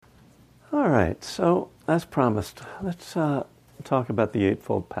All right, so as promised, let's talk about the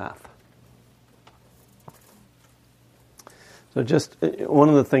Eightfold Path. So just one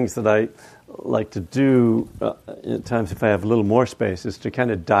of the things that I like to do at times if I have a little more space is to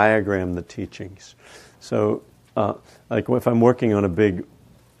kind of diagram the teachings. So like if I'm working on a big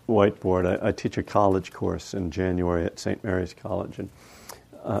whiteboard, I teach a college course in January at St. Mary's College, and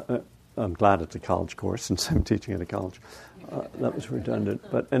I'm glad it's a college course since I'm teaching at a college. That was redundant.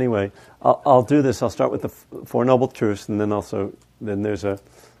 But anyway, I'll do this. I'll start with the Four Noble Truths, and then there's a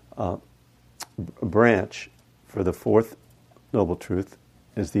branch for the fourth Noble Truth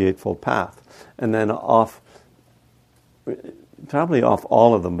is the Eightfold Path. And then probably off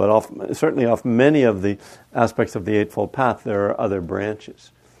all of them, but certainly off many of the aspects of the Eightfold Path, there are other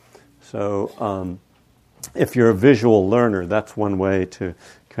branches. So if you're a visual learner, that's one way to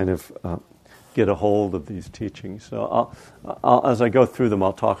kind of get a hold of these teachings. So I'll, as I go through them,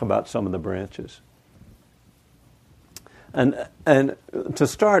 I'll talk about some of the branches. And to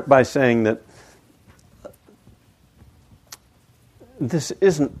start by saying that this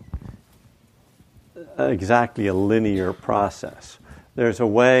isn't exactly a linear process. There's a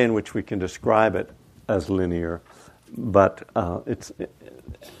way in which we can describe it as linear, but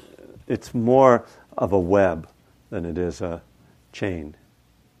it's more of a web than it is a chain.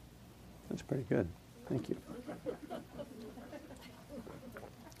 That's pretty good. Thank you.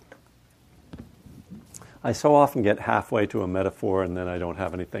 I so often get halfway to a metaphor and then I don't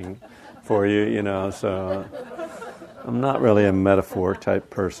have anything for you, so I'm not really a metaphor type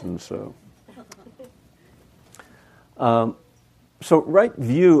person, so. So right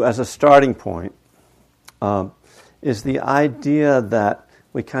view as a starting point is the idea that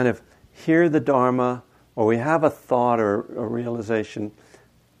we kind of hear the Dharma or we have a thought or a realization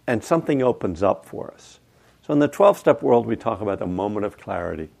and something opens up for us. So in the 12-step world, we talk about the moment of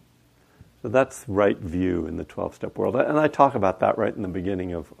clarity. So that's right view in the 12-step world. And I talk about that right in the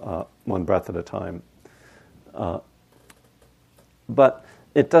beginning of One Breath at a Time. But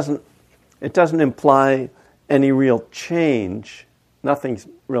it doesn't imply any real change. Nothing's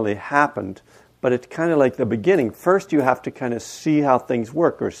really happened. But it's kind of like the beginning. First, you have to kind of see how things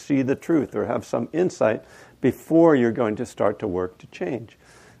work or see the truth or have some insight before you're going to start to work to change.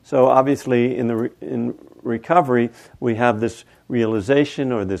 So obviously in recovery, we have this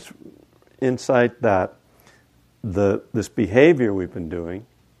realization or this insight that this behavior we've been doing,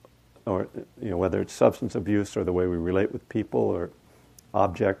 or whether it's substance abuse or the way we relate with people or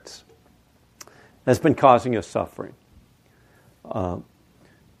objects, has been causing us suffering. And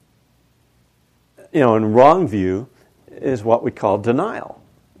wrong view is what we call denial,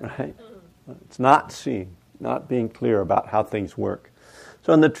 right? It's not seeing, not being clear about how things work.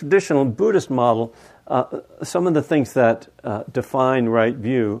 So in the traditional Buddhist model, some of the things that define right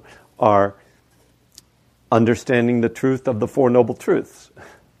view are understanding the truth of the Four Noble Truths,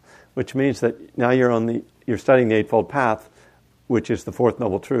 which means that now you're studying the Eightfold Path, which is the fourth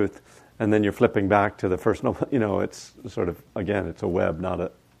Noble Truth, and then you're flipping back to the first Noble. It's sort of, again, it's a web, not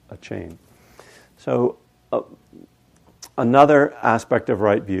a chain. So another aspect of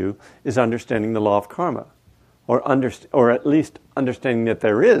right view is understanding the law of karma, or at least understanding that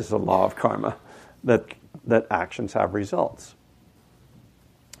there is a law of karma, that actions have results.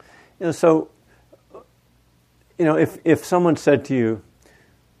 So, if someone said to you,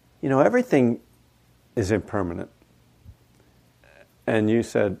 everything is impermanent, and you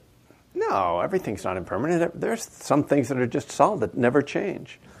said, no, everything's not impermanent. There's some things that are just solid that never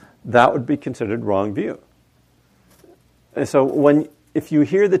change. That would be considered wrong view. And so if you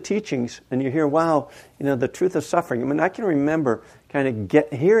hear the teachings and you hear, wow, the truth of suffering. I can remember kind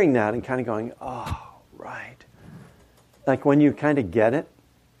of hearing that and kind of going, oh, right. Like when you kind of get it,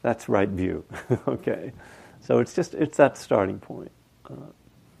 that's right view. Okay. So it's that starting point.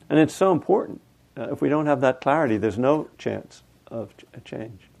 And it's so important. If we don't have that clarity, there's no chance of a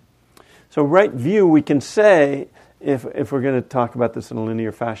change. So right view, we can say, if we're going to talk about this in a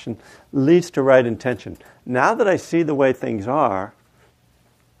linear fashion, leads to right intention. Now that I see the way things are,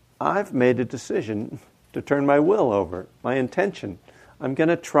 I've made a decision to turn my will over, my intention. I'm going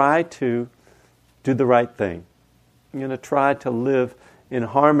to try to do the right thing. I'm going to try to live in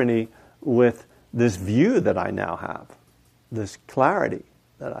harmony with this view that I now have, this clarity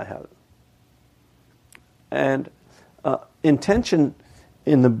that I have. And intention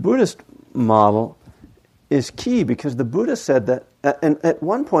in the Buddhist model is key, because the Buddha said that, and at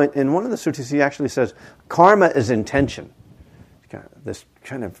one point in one of the suttas he actually says, karma is intention. This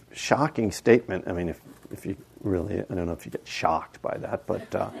kind of shocking statement. If you really, I don't know if you get shocked by that,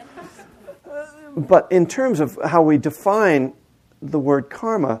 but in terms of how we define the word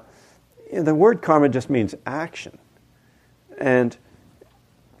karma, the word karma just means action. And,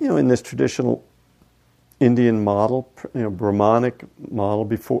 in this traditional Indian model, Brahmanic model,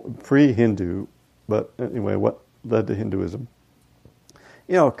 pre-Hindu, but anyway, what led to Hinduism,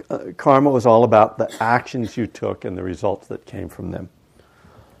 karma was all about the actions you took and the results that came from them.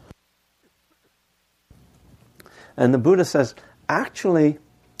 And the Buddha says, actually,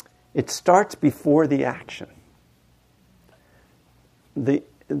 it starts before the action. The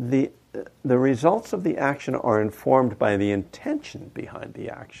results of the action are informed by the intention behind the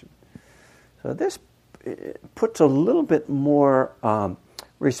action. So this puts a little bit more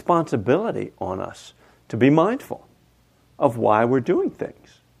responsibility on us to be mindful of why we're doing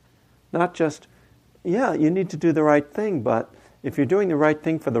things. Not just, you need to do the right thing, but if you're doing the right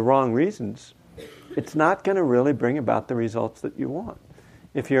thing for the wrong reasons, it's not going to really bring about the results that you want.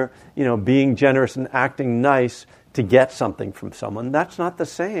 If you're, being generous and acting nice to get something from someone, that's not the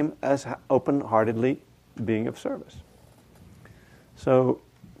same as open-heartedly being of service. So,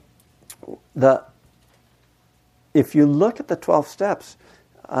 if you look at the 12 steps,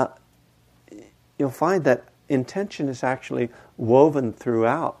 you'll find that intention is actually woven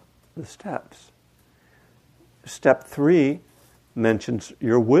throughout the steps. Step 3 mentions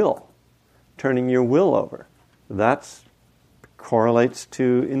your will, turning your will over. That correlates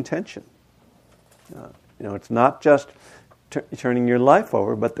to intention. It's not just turning your life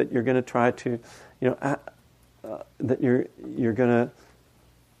over, but that you're going to try to, that you're going to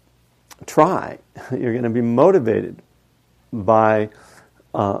try. You're going to be motivated by,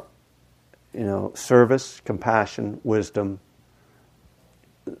 service, compassion, wisdom.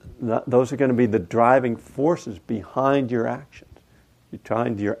 Those are going to be the driving forces behind your actions,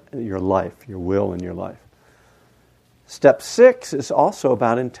 behind your life, your will in your life. Step 6 is also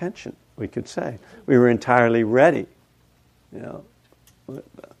about intention, we could say. We were entirely ready.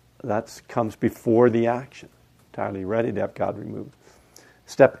 That comes before the action. Entirely ready to have God removed.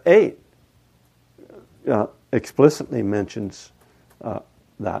 Step 8 explicitly mentions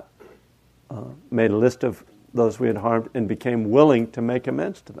that. Made a list of those we had harmed and became willing to make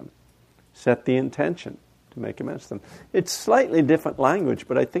amends to them. Set the intention to make amends to them. It's slightly different language,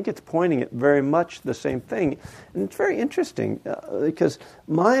 but I think it's pointing at very much the same thing. And it's very interesting because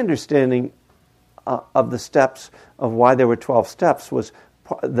my understanding of the steps, of why there were 12 steps, was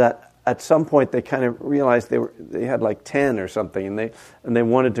that at some point they kind of realized they had like 10 or something, and they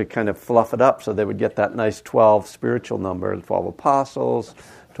wanted to kind of fluff it up so they would get that nice 12 spiritual number, 12 apostles,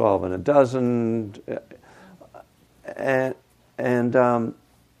 12 and a dozen,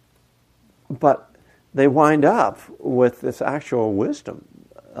 but they wind up with this actual wisdom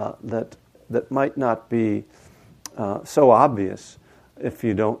that might not be so obvious if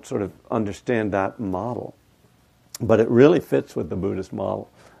you don't sort of understand that model. But it really fits with the Buddhist model,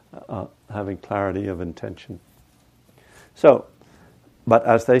 having clarity of intention. So, but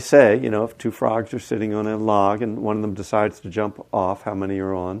as they say, if two frogs are sitting on a log and one of them decides to jump off, how many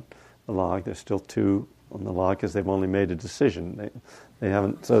are on the log? There's still two on the log because they've only made a decision. They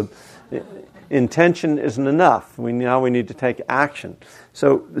haven't. So intention isn't enough. We need to take action.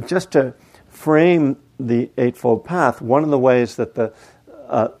 So just to frame the Eightfold Path, one of the ways that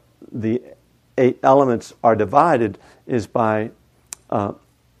the 8 elements are divided is by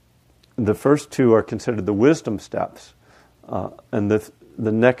the first 2 are considered the wisdom steps, and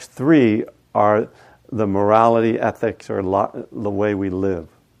the next 3 are the morality, ethics, or the way we live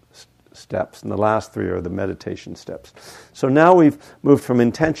steps, and the last 3 are the meditation steps. So now we've moved from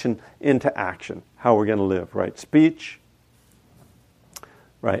intention into action, how we're going to live, right? Speech,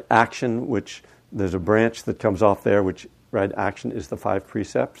 right? Action, which there's a branch that comes off there, which, right, action is the 5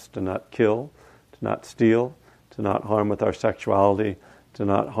 precepts: to not kill, to not steal, to not harm with our sexuality, to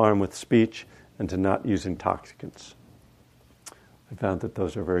not harm with speech, and to not use intoxicants. I found that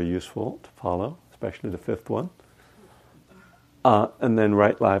those are very useful to follow, especially the 5th one. And then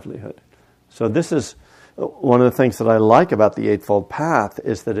right livelihood. So this is one of the things that I like about the Eightfold Path,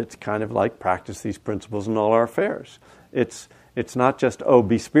 is that it's kind of like practice these principles in all our affairs. It's not just,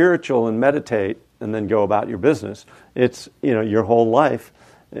 be spiritual and meditate and then go about your business. It's, your whole life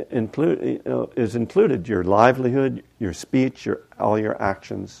is included, your livelihood, your speech, all your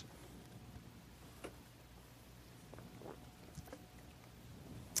actions.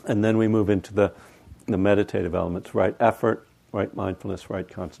 And then we move into the meditative elements: right effort, right mindfulness, right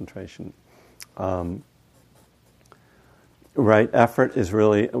concentration. Right effort is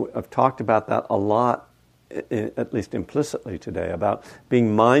really, I've talked about that a lot, at least implicitly today, about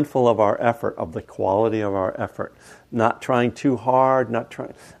being mindful of our effort, of the quality of our effort, not trying too hard, not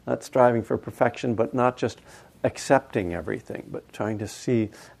striving for perfection, but not just accepting everything, but trying to see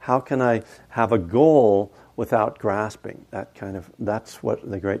how can I have a goal without grasping. That's what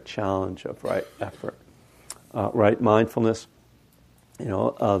the great challenge of right effort, right mindfulness.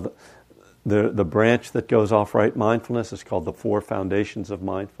 The branch that goes off right mindfulness is called the 4 foundations of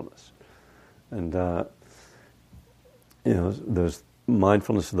mindfulness, and there's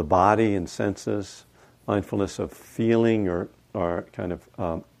mindfulness of the body and senses, mindfulness of feeling or kind of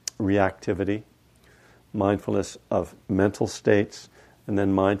reactivity, mindfulness of mental states, and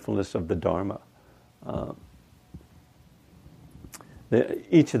then mindfulness of the Dharma.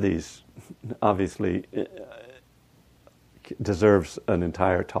 Each of these obviously deserves an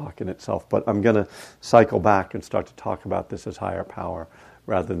entire talk in itself, but I'm going to cycle back and start to talk about this as higher power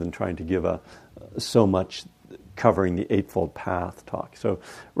rather than trying to give so much covering the Eightfold Path talk. So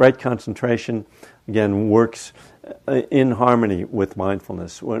right concentration, again, works in harmony with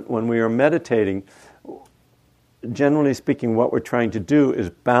mindfulness. When we are meditating, generally speaking, what we're trying to do is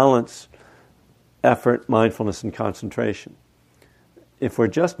balance effort, mindfulness, and concentration. If we're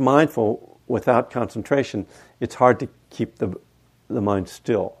just mindful without concentration, it's hard to keep the mind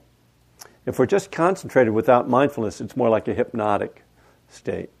still. If we're just concentrated without mindfulness, it's more like a hypnotic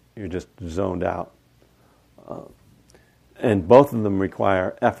state. You're just zoned out. And both of them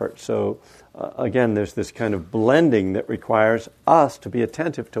require effort. So again, there's this kind of blending that requires us to be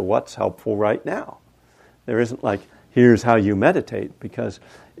attentive to what's helpful right now. There isn't like, here's how you meditate, because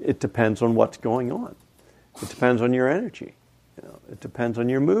it depends on what's going on. It depends on your energy. It depends on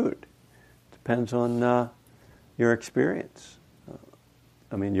your mood. It depends on your experience.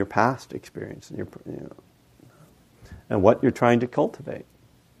 Your past experience, and and what you're trying to cultivate.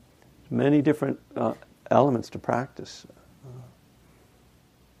 Many different elements to practice.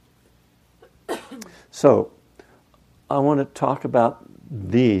 So, I want to talk about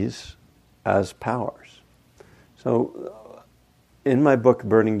these as powers. So, in my book,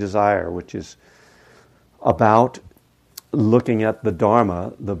 Burning Desire, which is about looking at the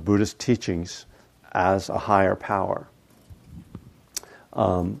Dharma, the Buddhist teachings, as a higher power,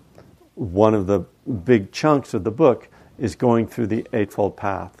 one of the big chunks of the book is going through the Eightfold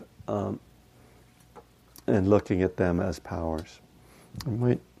Path and looking at them as powers. I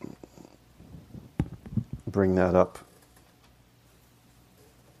might bring that up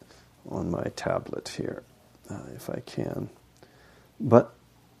on my tablet here, if I can. But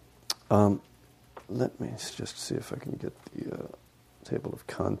let me just see if I can get the table of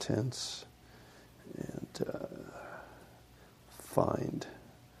contents and find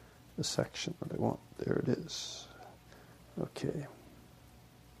the section that I want. There it is. Okay.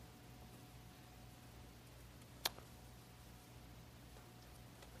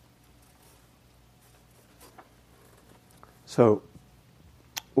 So,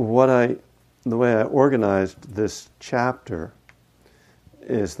 the way I organized this chapter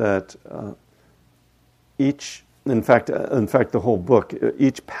is that in fact, the whole book,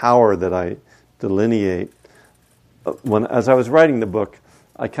 each power that I delineate, as I was writing the book,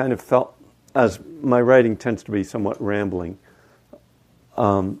 I kind of felt, as my writing tends to be somewhat rambling,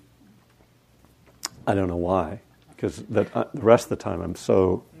 I don't know why, because the rest of the time I'm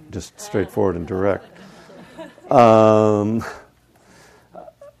so just straightforward and direct. I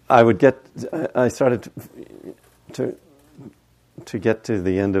started to get to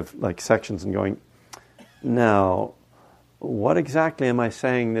the end of sections and going, now, what exactly am I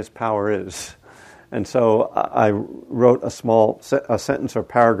saying this power is? And so I wrote a sentence or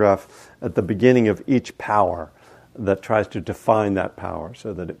paragraph at the beginning of each power that tries to define that power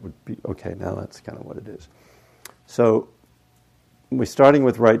so that it would be, okay, now that's kind of what it is. So we're starting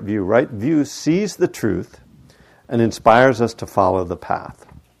with right view. Right view sees the truth and inspires us to follow the path.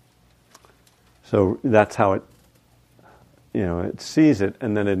 So that's how it sees it,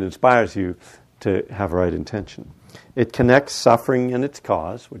 and then it inspires you to have right intention. It connects suffering and its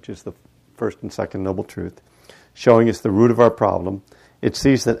cause, which is the first and second noble truth, showing us the root of our problem. It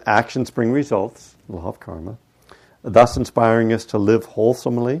sees that actions bring results, law of karma, thus inspiring us to live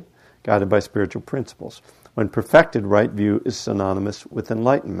wholesomely, guided by spiritual principles. When perfected, right view is synonymous with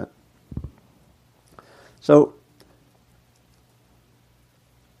enlightenment. So,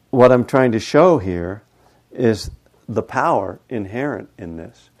 what I'm trying to show here is the power inherent in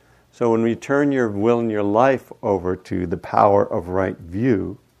this. So when we turn your will and your life over to the power of right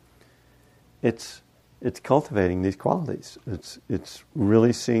view, it's cultivating these qualities. It's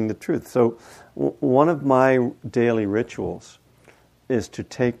really seeing the truth. So one of my daily rituals is to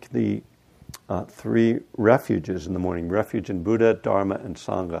take the 3 refuges in the morning: refuge in Buddha, Dharma, and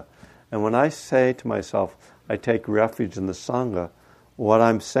Sangha. And when I say to myself, I take refuge in the Sangha, what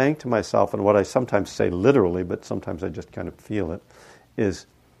I'm saying to myself, and what I sometimes say literally, but sometimes I just kind of feel it, is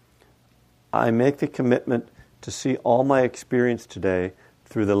I make the commitment to see all my experience today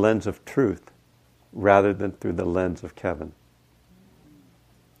through the lens of truth rather than through the lens of Kevin.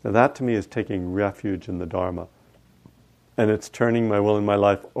 So that to me is taking refuge in the Dharma. And it's turning my will and my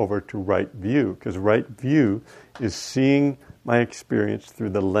life over to right view, because right view is seeing my experience through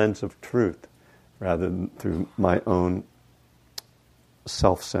the lens of truth rather than through my own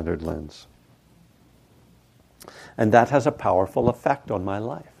self-centered lens. And that has a powerful effect on my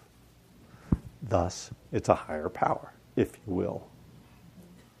life. Thus, it's a higher power, if you will.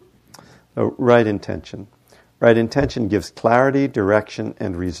 So, right intention. Right intention gives clarity, direction,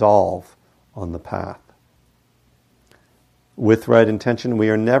 and resolve on the path. With right intention, we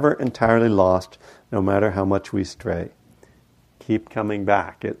are never entirely lost, no matter how much we stray. Keep coming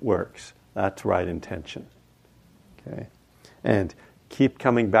back, it works. That's right intention. Okay? And keep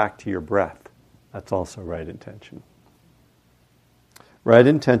coming back to your breath. That's also right intention. Right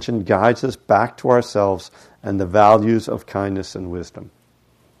intention guides us back to ourselves and the values of kindness and wisdom.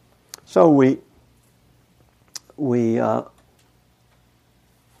 So we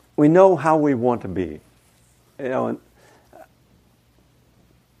know how we want to be. You know, and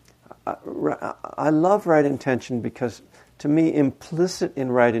I love right intention because, to me, implicit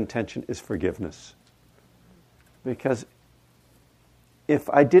in right intention is forgiveness. Because if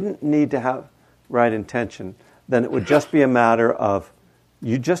I didn't need to have right intention, then it would just be a matter of,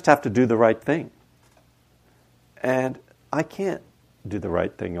 you just have to do the right thing. And I can't do the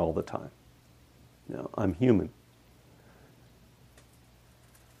right thing all the time. You know, I'm human.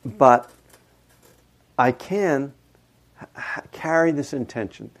 But I can carry this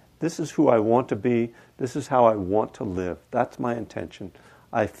intention. This is who I want to be. This is how I want to live. That's my intention.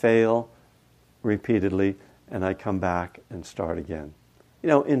 I fail repeatedly, and I come back and start again. You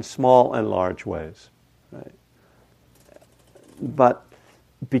know, in small and large ways. Right? But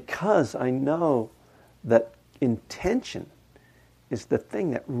because I know that intention is the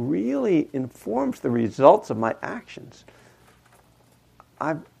thing that really informs the results of my actions,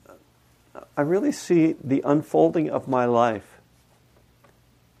 I really see the unfolding of my life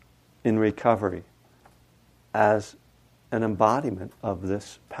in recovery as an embodiment of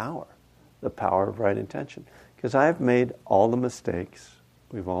this power, the power of right intention. Because I have made all the mistakes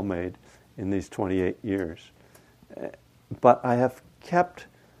we've all made in these 28 years. But I have kept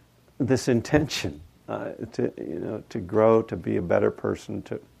this intention to grow, to be a better person,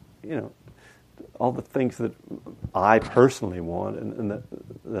 to, all the things that I personally want and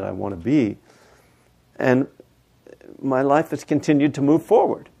that I want to be. And my life has continued to move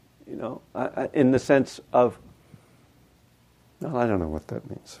forward, in the sense of, well, I don't know what that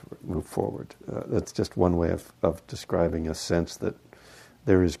means, move forward. That's just one way of describing a sense that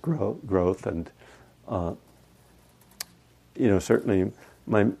there is growth and, certainly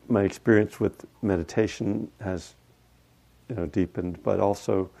my experience with meditation has, deepened, but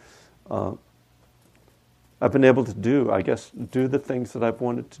also I've been able to do the things that I've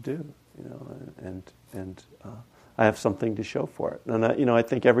wanted to do, and I have something to show for it. And I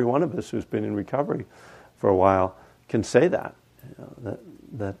think every one of us who's been in recovery for a while can say that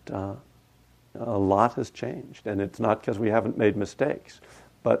a lot has changed, and it's not because we haven't made mistakes,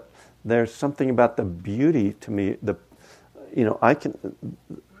 but there's something about the beauty to me. I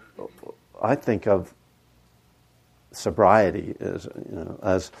think of sobriety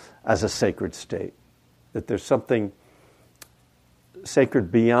as a sacred state. That there's something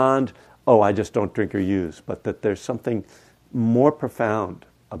sacred beyond, I just don't drink or use, but that there's something more profound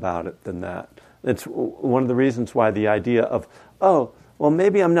about it than that. It's one of the reasons why the idea of,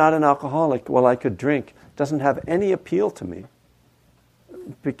 maybe I'm not an alcoholic, I could drink, doesn't have any appeal to me.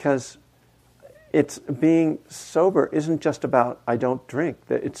 Because it's being sober isn't just about I don't drink.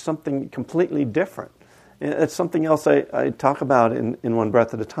 It's something completely different. It's something else I talk about in One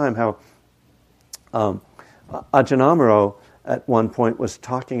Breath at a Time, how Ajahn Amaro at one point was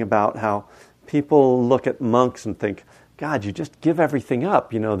talking about how people look at monks and think, God, you just give everything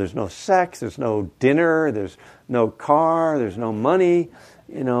up. There's no sex, there's no dinner, there's no car, there's no money,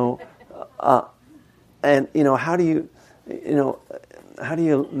 and how do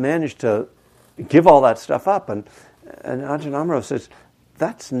you manage to give all that stuff up? And Ajahn Amaro says,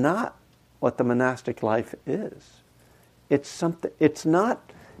 that's not what the monastic life is. It's not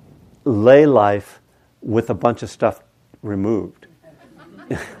lay life with a bunch of stuff removed.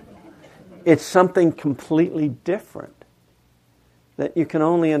 It's something completely different. that you can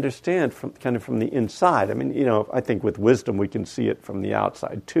only understand from kind of from the inside. I mean, I think with wisdom we can see it from the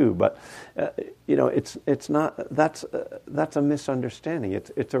outside too, but it's not. That's a misunderstanding.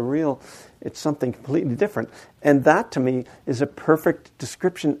 It's something completely different, and that to me is a perfect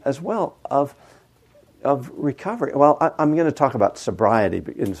description as well of recovery. Well, I'm going to talk about sobriety,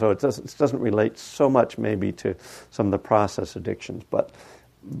 and so it doesn't relate so much maybe to some of the process addictions, but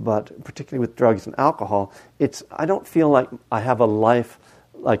particularly with drugs and alcohol, I don't feel like I have a life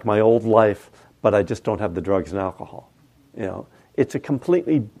like my old life, but I just don't have the drugs and alcohol. It's a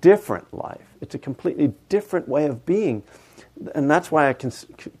completely different life. It's a completely different way of being, and that's why I can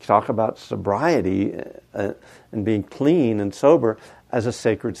talk about sobriety and being clean and sober as a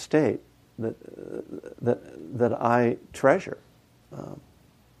sacred state that I treasure.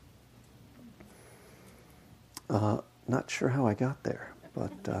 Not sure how I got there.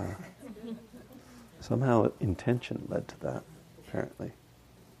 But somehow intention led to that, apparently.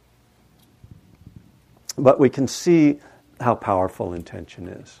 But we can see how powerful intention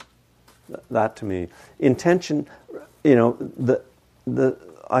is. That to me, intention,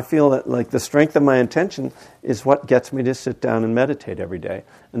 I feel that like the strength of my intention is what gets me to sit down and meditate every day.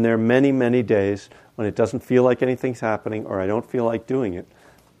 And there are many, many days when it doesn't feel like anything's happening or I don't feel like doing it.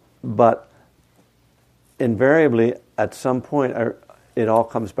 But invariably, at some point, it all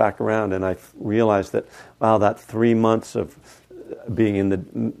comes back around, and I realize that, wow, that 3 months of being in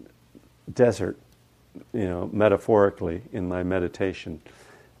the desert, metaphorically in my meditation,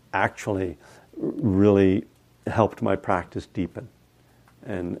 actually really helped my practice deepen.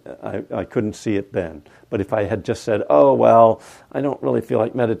 And I couldn't see it then. But if I had just said, oh, well, I don't really feel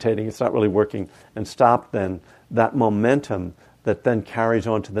like meditating, it's not really working, and stopped then, that momentum that then carries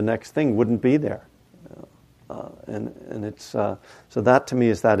on to the next thing wouldn't be there. And it's so that to me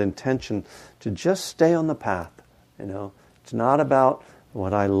is that intention to just stay on the path. It's not about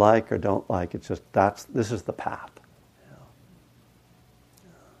what I like or don't like. It's just this is the path.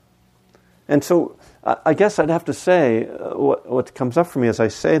 And so I guess I'd have to say what comes up for me as I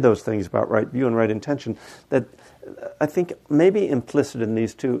say those things about right view and right intention, that I think maybe implicit in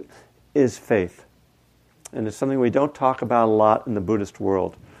these two is faith, and it's something we don't talk about a lot in the Buddhist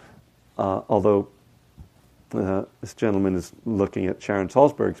world, although. This gentleman is looking at Sharon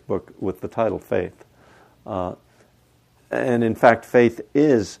Salzberg's book with the title Faith. And in fact, faith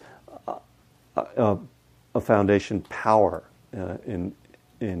is a foundation power in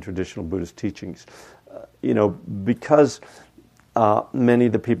traditional Buddhist teachings. Because many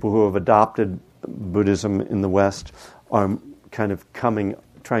of the people who have adopted Buddhism in the West are kind of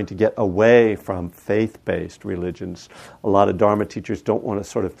trying to get away from faith-based religions. A lot of Dharma teachers don't want to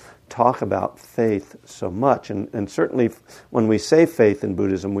sort of talk about faith so much. And certainly when we say faith in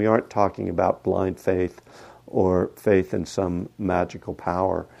Buddhism, we aren't talking about blind faith or faith in some magical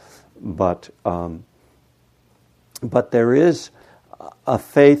power. But there is a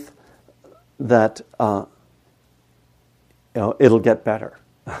faith that it'll get better.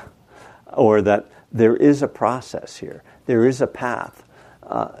 Or that there is a process here. There is a path.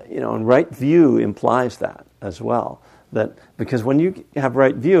 And right view implies that as well. That because when you have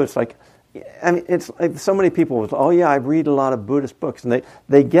right view, it's like, it's like so many people will, oh yeah, I read a lot of Buddhist books, and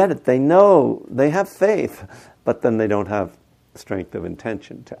they get it, they know, they have faith, but then they don't have strength of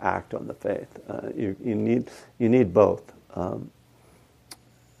intention to act on the faith. You need both.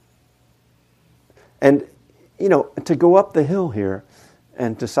 And to go up the hill here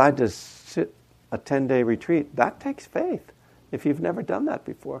and decide to sit a 10-day retreat, that takes faith. If you've never done that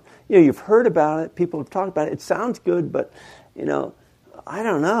before, you've heard about it. People have talked about it. It sounds good, but I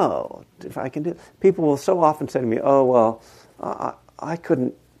don't know if I can do it. People will so often say to me, "Oh well, I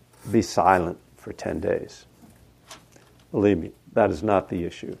couldn't be silent for 10 days." Believe me, that is not the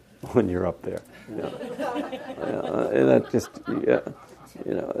issue when you're up there.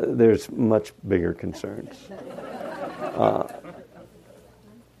 There's much bigger concerns.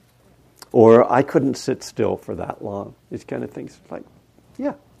 Or I couldn't sit still for that long. These kind of things. Like,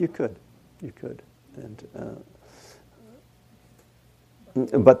 yeah, you could,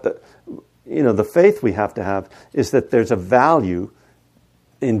 but the faith we have to have is that there's a value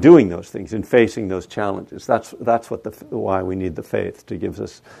in doing those things, in facing those challenges. That's why we need the faith to gives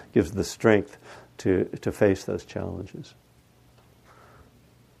the strength to face those challenges.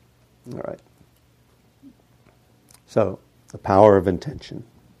 All right. So the power of intention.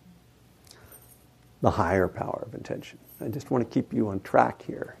 The higher power of intention. I just want to keep you on track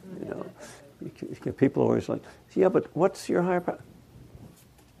here. People are always like, yeah, but what's your higher power?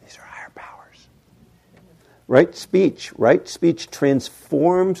 These are higher powers. Right speech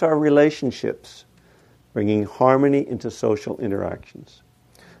transforms our relationships bringing harmony into social interactions.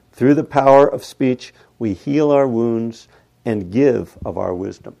 Through the power of speech, we heal our wounds and give of our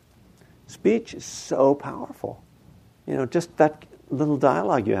wisdom. Speech is so powerful. Just that little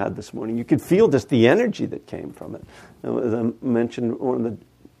dialogue you had this morning, you could feel just the energy that came from it. I mentioned one of the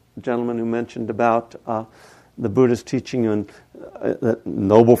gentlemen who mentioned about the Buddha's teaching on that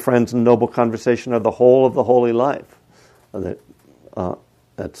noble friends and noble conversation are the whole of the holy life. That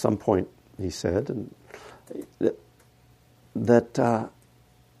at some point he said, and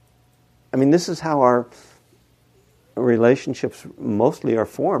this is how our relationships mostly are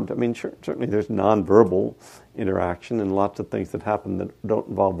formed. Certainly there's nonverbal interaction and lots of things that happen that don't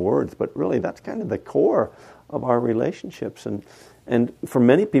involve words, but really that's kind of the core of our relationships. And for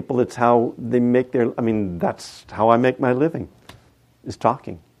many people, it's how they make that's how I make my living, is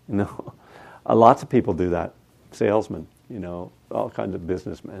talking. Lots of people do that. Salesmen, all kinds of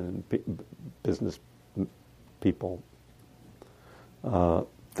businessmen and business people,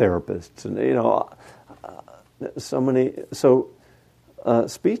 therapists, and so many. So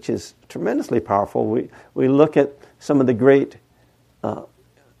speech is tremendously powerful. We look at some of the great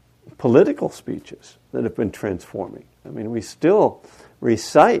political speeches that have been transforming. We still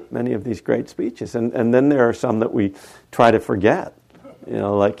recite many of these great speeches, and then there are some that we try to forget,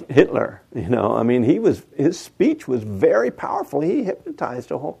 like Hitler. His speech was very powerful. He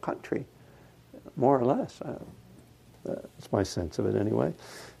hypnotized a whole country, more or less. That's my sense of it anyway.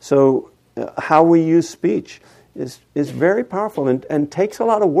 So how we use speech is very powerful and takes a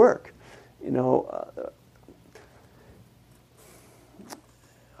lot of work.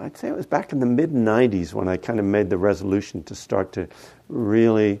 I'd say it was back in the mid-'90s when I kind of made the resolution to start to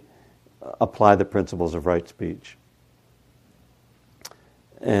really apply the principles of right speech.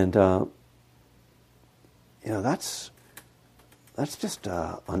 And, that's just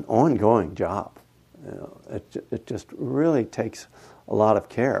an ongoing job. It just really takes a lot of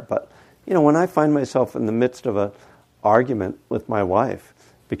care. But, when I find myself in the midst of an argument with my wife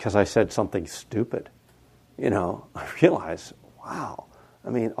because I said something stupid, I realize, wow.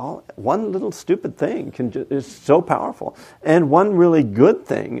 One little stupid thing is so powerful. And one really good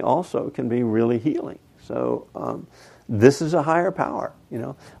thing also can be really healing. So this is a higher power.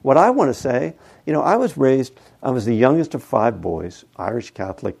 What I want to say, I was the youngest of 5 boys, Irish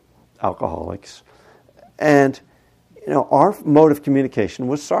Catholic alcoholics. And, our mode of communication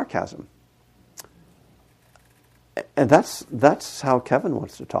was sarcasm. And that's how Kevin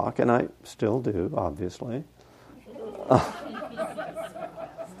wants to talk, and I still do, obviously.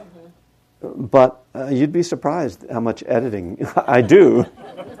 But you'd be surprised how much editing I do.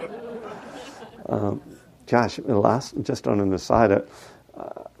 Just on an aside, I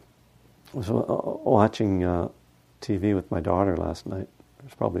was watching TV with my daughter last night. It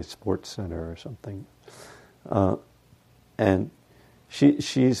was probably Sports Center or something. And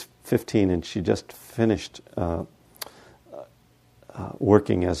she's 15 and she just finished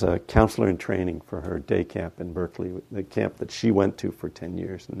working as a counselor in training for her day camp in Berkeley, the camp that she went to for 10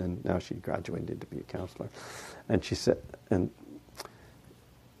 years, and then now she graduated to be a counselor. And she said, and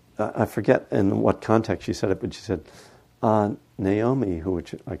I forget in what context she said it, but she said, Naomi, who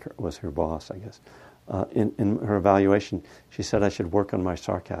was her boss, I guess, in her evaluation, she said I should work on my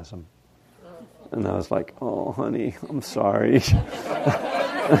sarcasm. And I was like, oh, honey, I'm sorry. She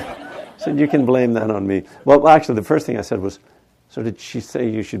said, you can blame that on me. Well, actually, the first thing I said was, so did she say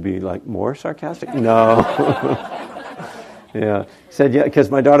you should be more sarcastic? No. Yeah. She said, yeah, because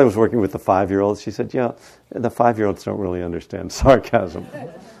my daughter was working with the 5-year-olds. She said, yeah, the 5-year-olds don't really understand sarcasm.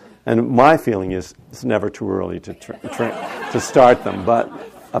 And my feeling is it's never too early to start them, but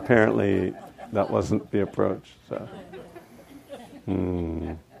apparently that wasn't the approach. So,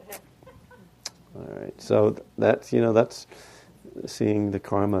 all right. So that's seeing the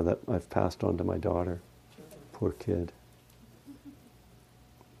karma that I've passed on to my daughter. Poor kid.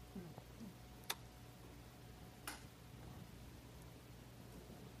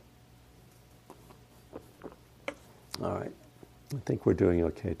 All right. I think we're doing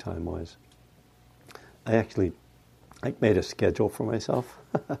okay time-wise. I made a schedule for myself.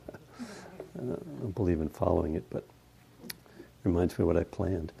 I don't believe in following it, but it reminds me of what I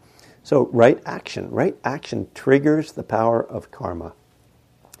planned. So, right action. Right action triggers the power of karma.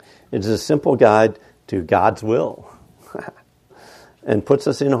 It is a simple guide to God's will and puts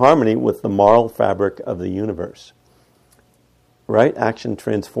us in harmony with the moral fabric of the universe. Right action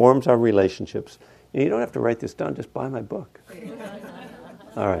transforms our relationships. You don't have to write this down, just buy my book.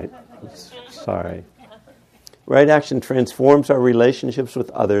 All right. Sorry. Right action transforms our relationships with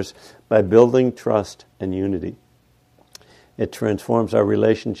others by building trust and unity. It transforms our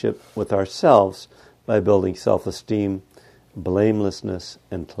relationship with ourselves by building self-esteem, blamelessness,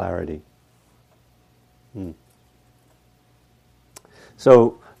 and clarity.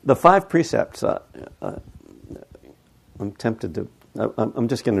 So the 5 precepts, I'm tempted to, I'm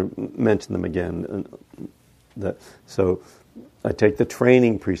just going to mention them again. So I take the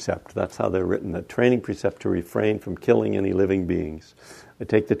training precept, that's how they're written, the training precept to refrain from killing any living beings. I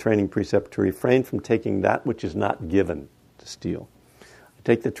take the training precept to refrain from taking that which is not given, to steal. I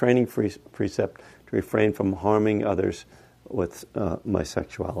take the training precept to refrain from harming others with my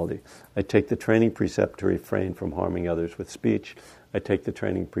sexuality. I take the training precept to refrain from harming others with speech. I take the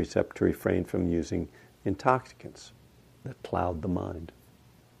training precept to refrain from using intoxicants that cloud the mind.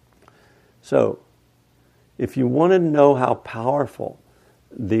 So, if you want to know how powerful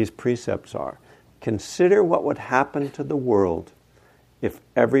these precepts are, consider what would happen to the world if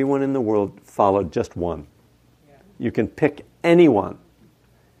everyone in the world followed just one. Yeah. You can pick anyone.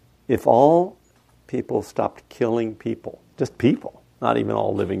 If all people stopped killing people, just people, not even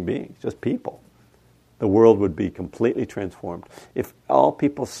all living beings, just people, the world would be completely transformed. If all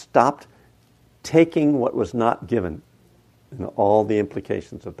people stopped taking what was not given, and all the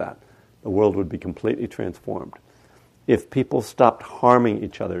implications of that, the world would be completely transformed. If people stopped harming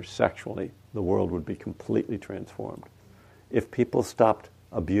each other sexually, the world would be completely transformed. If people stopped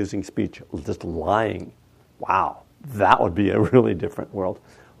abusing speech, just lying, wow, that would be a really different world.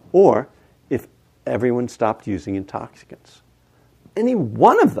 Or if everyone stopped using intoxicants. Any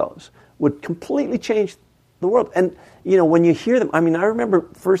one of those would completely change the world. And, when you hear them, I remember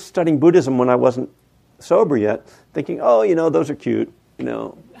first studying Buddhism when I wasn't sober yet, thinking, those are cute,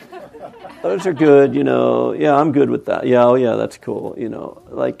 those are good, yeah, I'm good with that. Yeah, that's cool,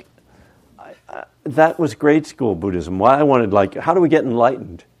 that was grade school Buddhism. Why I wanted, how do we get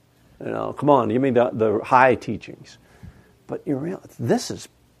enlightened? Come on, give me the high teachings. But you realize this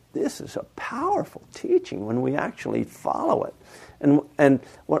is a powerful teaching when we actually follow it. And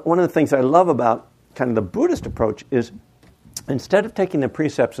one of the things I love about kind of the Buddhist approach is instead of taking the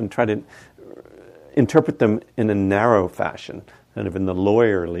precepts and try to interpret them in a narrow fashion, kind of in the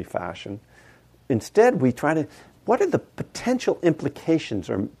lawyerly fashion, instead we try to, what are the potential implications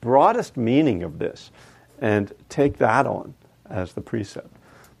or broadest meaning of this? And take that on as the precept.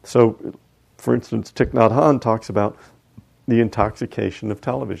 So, for instance, Thich Nhat Hanh talks about the intoxication of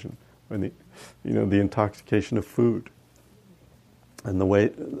television, or the intoxication of food, and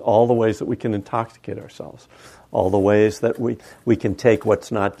all the ways that we can intoxicate ourselves, all the ways that we can take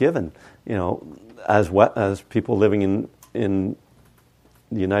what's not given. As people living in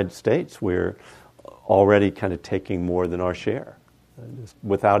the United States, we're already kind of taking more than our share, just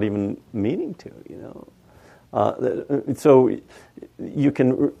without even meaning to. So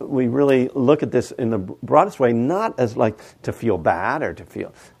we really look at this in the broadest way, not as to feel bad or to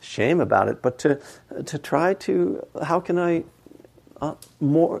feel shame about it, but to try to, how can I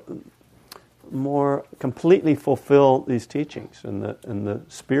more completely fulfill these teachings in the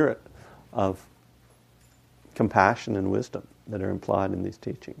spirit of compassion and wisdom that are implied in these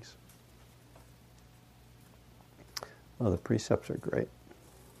teachings. The precepts are great.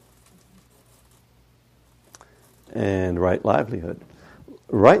 And right livelihood.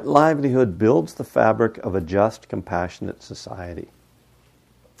 Right livelihood builds the fabric of a just, compassionate society.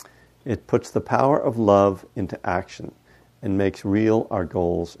 It puts the power of love into action and makes real our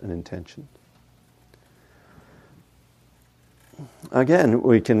goals and intentions. Again,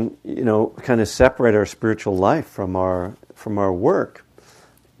 we can, kind of separate our spiritual life from our work.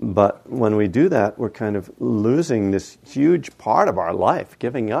 But when we do that, we're kind of losing this huge part of our life,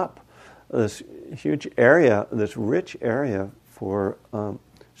 giving up this huge area, this rich area for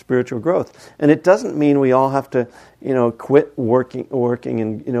spiritual growth. And it doesn't mean we all have to, quit working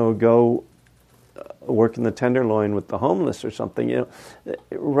and, go work in the Tenderloin with the homeless or something.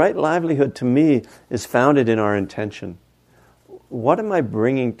 Right livelihood to me is founded in our intention. What am I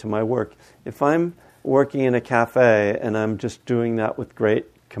bringing to my work? If I'm working in a cafe and I'm just doing that with great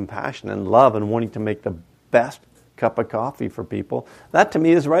compassion and love and wanting to make the best cup of coffee for people, that to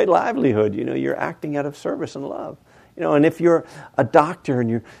me is right livelihood. You're acting out of service and love. And if you're a doctor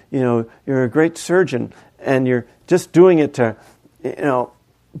and you're a great surgeon and you're just doing it to,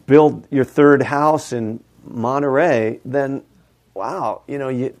 build your third house in Monterey, then wow,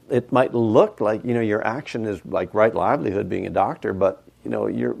 it might look like, your action is like right livelihood being a doctor, but,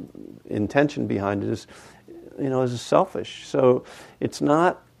 your intention behind it is selfish. So it's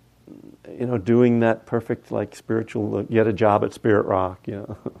not, doing that perfect, spiritual, get a job at Spirit Rock,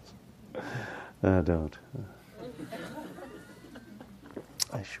 I don't.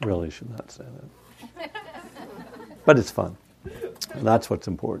 I really should not say that. But it's fun. That's what's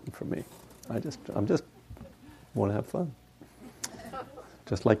important for me. I'm just want to have fun,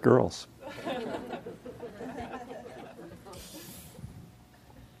 just like girls.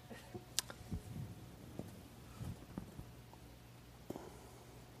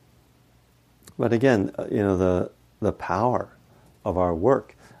 But again, the power of our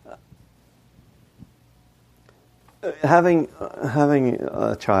work. Having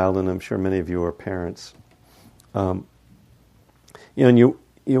a child, and I'm sure many of you are parents, and you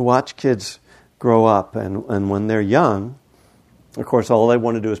watch kids grow up, and when they're young, of course, all they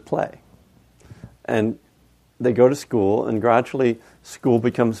want to do is play. And they go to school, and gradually school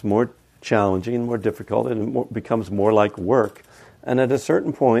becomes more challenging and more difficult, and it becomes more like work. And at a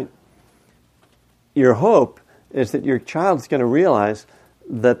certain point, your hope is that your child is going to realize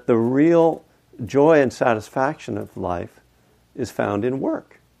that the real joy and satisfaction of life is found in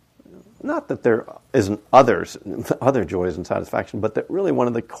work. Not that there isn't other joys and satisfaction, but that really one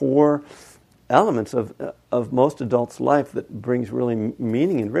of the core elements of most adults' life that brings really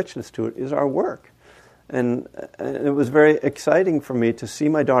meaning and richness to it is our work. And it was very exciting for me to see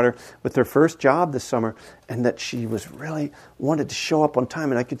my daughter with her first job this summer, and that she was really wanted to show up on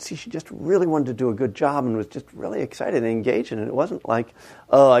time, and I could see she just really wanted to do a good job and was just really excited and engaged in it. It wasn't like,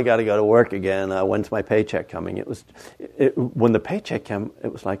 oh, I got to go to work again. When's my paycheck coming? When the paycheck came,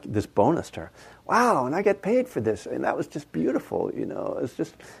 it was like this bonus to her. Wow, and I get paid for this, and that was just beautiful. It's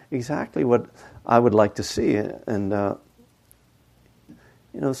just exactly what I would like to see, and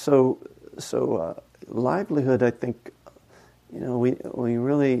so. Livelihood, I think, we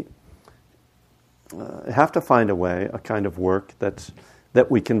really have to find a way, a kind of work that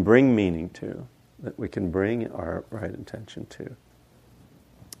we can bring meaning to, that we can bring our right intention to,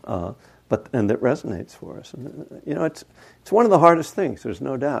 and that resonates for us. And it's one of the hardest things. There's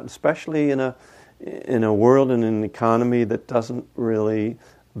no doubt, especially in a world and an economy that doesn't really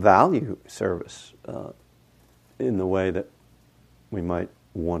value service in the way that we might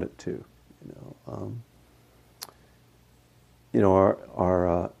want it to.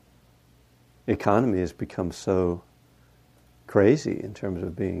 Our economy has become so crazy in terms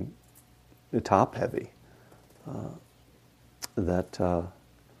of being top heavy that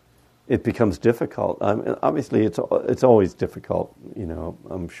it becomes difficult. Obviously, it's always difficult.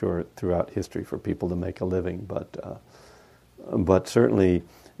 I'm sure throughout history for people to make a living, but certainly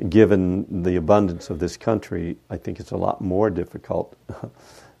given the abundance of this country, I think it's a lot more difficult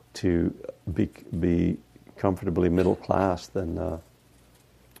to be comfortably middle class than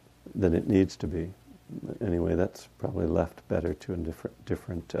it needs to be. Anyway, that's probably left better to a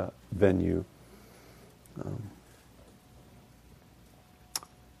different venue.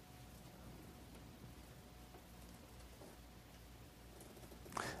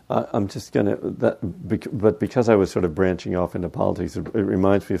 I'm just going to, but because I was sort of branching off into politics, it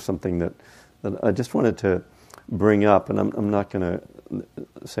reminds me of something that I just wanted to bring up, and I'm not going to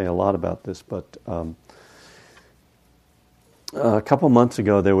say a lot about this, but a couple months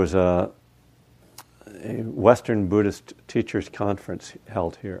ago there was a Western Buddhist Teachers Conference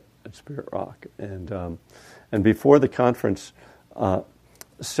held here at Spirit Rock, and before the conference,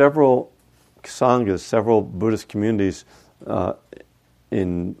 several sanghas, several Buddhist communities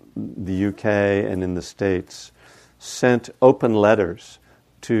in the UK and in the States sent open letters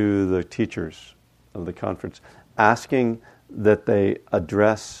to the teachers of the conference asking that they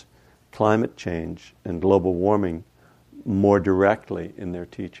address climate change and global warming more directly in their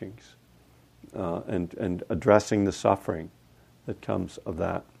teachings, and addressing the suffering that comes of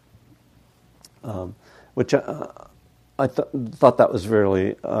that, which I thought that was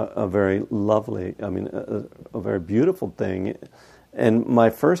really a very lovely, a very beautiful thing. And my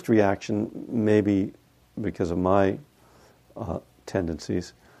first reaction, maybe because of my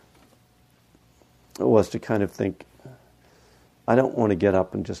tendencies, was to kind of think, I don't want to get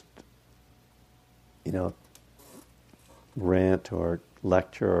up and just, rant or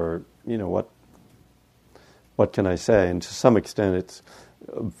lecture or, what can I say? And to some extent, it's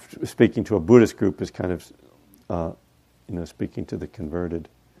speaking to a Buddhist group is kind of, speaking to the converted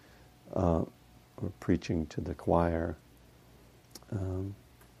or preaching to the choir.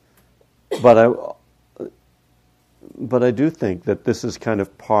 But I do think that this is kind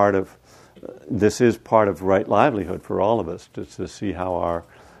of part of right livelihood for all of us, to see how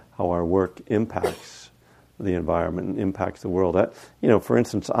our work impacts the environment and impacts the world. For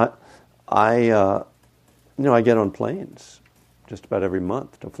instance, I get on planes just about every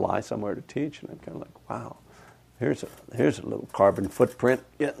month to fly somewhere to teach, and I'm kind of like, wow, here's a little carbon footprint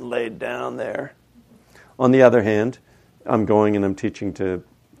getting laid down there. On the other hand, I'm going and I'm teaching to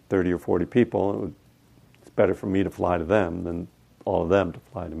 30 or 40 people. It's better for me to fly to them than all of them to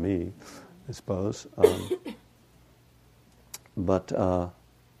fly to me. I suppose. But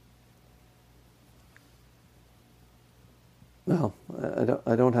no,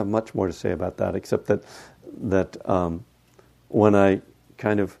 I don't have much more to say about that, except that when I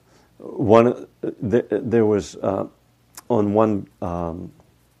kind of there was on one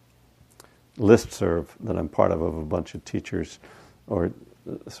listserv that I'm part of a bunch of teachers, or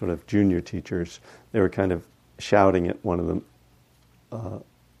sort of junior teachers, they were kind of shouting at one of the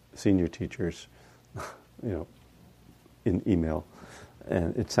senior teachers, in email,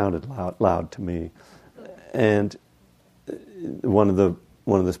 and it sounded loud to me. And one of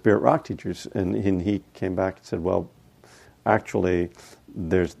the Spirit Rock teachers, and he came back and said, "Well, actually,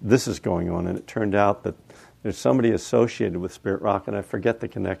 this is going on," and it turned out that there's somebody associated with Spirit Rock, and I forget the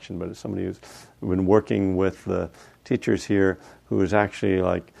connection, but it's somebody who's been working with the teachers here, who is actually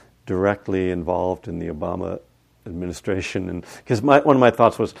like directly involved in the Obama administration. And because one of my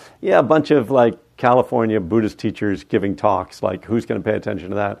thoughts was, a bunch of like California Buddhist teachers giving talks, like who's going to pay attention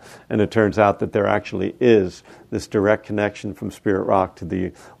to that? And it turns out that there actually is this direct connection from Spirit Rock to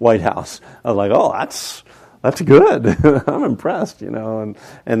the White House. I was like, oh, that's good. I'm impressed, and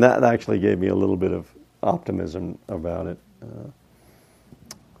that actually gave me a little bit of optimism about it.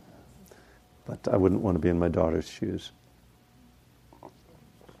 But I wouldn't want to be in my daughter's shoes.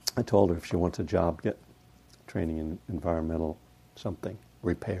 I told her if she wants a job, get training in environmental something,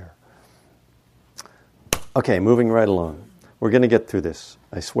 repair. Okay, moving right along. We're going to get through this.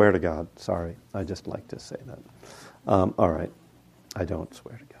 I swear to God. Sorry, I just like to say that. All right, I don't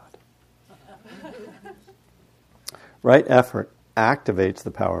swear to God. Right effort activates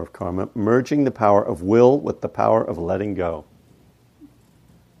the power of karma, merging the power of will with the power of letting go.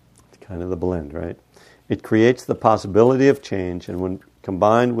 It's kind of the blend, right? It creates the possibility of change, and when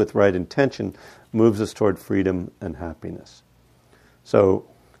combined with right intention, moves us toward freedom and happiness. So,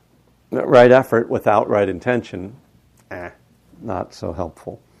 right effort without right intention, not so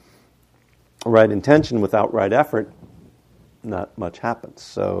helpful. Right intention without right effort, not much happens.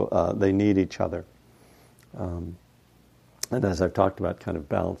 So they need each other. And as I've talked about, kind of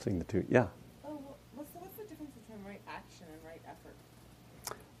balancing the two. Yeah? Oh, well, what's the difference between right action and right effort?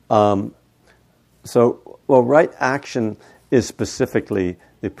 Right action is specifically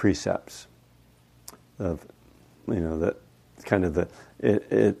the precepts of, that kind of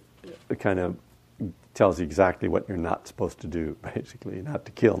it kind of tells you exactly what you're not supposed to do, basically. Not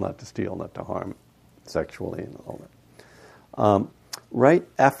to kill, not to steal, not to harm sexually and all that. Right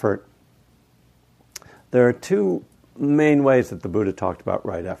effort, there are two main ways that the Buddha talked about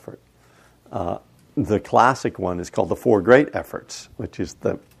right effort. The classic one is called the Four Great Efforts, which is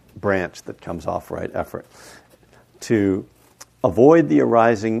the branch that comes off right effort. To avoid the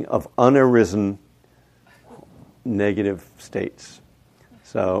arising of unarisen negative states.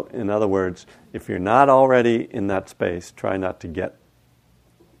 So, in other words, if you're not already in that space, try not to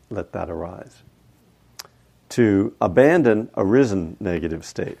let that arise. To abandon arisen negative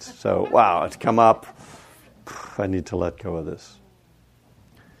states. So, wow, it's come up, I need to let go of this.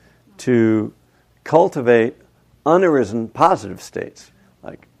 To cultivate unarisen positive states,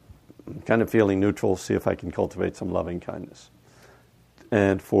 like I'm kind of feeling neutral, see if I can cultivate some loving kindness.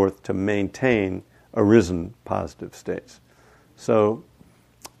 And fourth, to maintain arisen positive states. So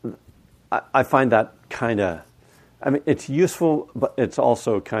I find that kind of, it's useful, but it's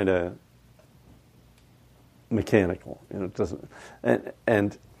also kind of mechanical. It doesn't,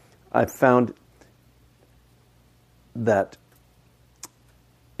 and I've found that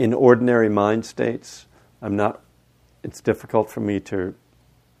in ordinary mind states, it's difficult for me to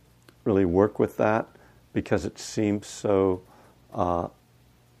really work with that because it seems so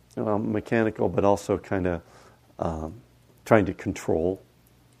mechanical, but also kind of trying to control.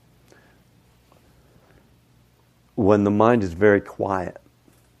 When the mind is very quiet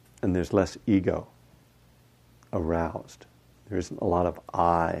and there's less ego aroused, there isn't a lot of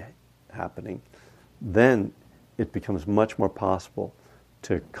I happening, then it becomes much more possible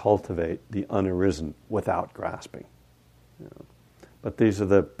to cultivate the unarisen without grasping. But these are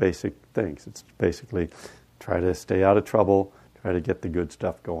the basic things. It's basically try to stay out of trouble, try to get the good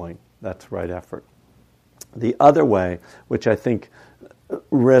stuff going. That's right effort. The other way, which I think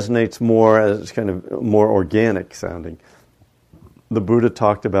resonates more as kind of more organic sounding, the Buddha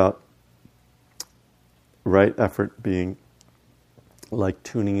talked about right effort being like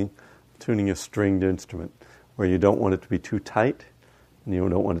tuning a stringed instrument, where you don't want it to be too tight and you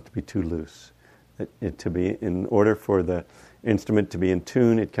don't want it to be too loose. In order for the instrument to be in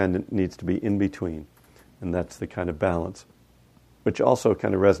tune, it kind of needs to be in between. And that's the kind of balance, which also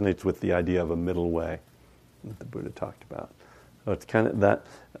kind of resonates with the idea of a middle way that the Buddha talked about. So it's kind of that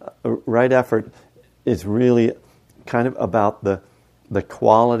right effort is really kind of about the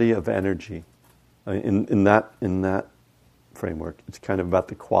quality of energy. In that framework, it's kind of about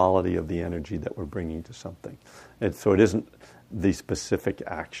the quality of the energy that we're bringing to something. So it isn't the specific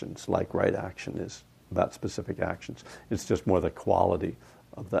actions, like right action is about specific actions. It's just more the quality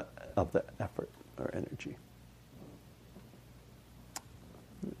of the effort or energy.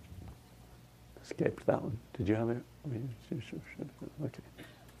 Escaped that one. Did you have it? Okay.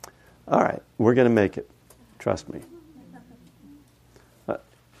 All right, we're going to make it. Trust me.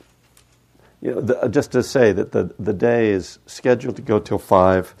 Just to say that the day is scheduled to go till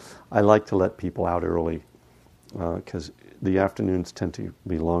 5. I like to let people out early because the afternoons tend to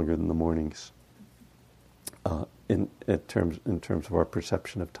be longer than the mornings in terms of our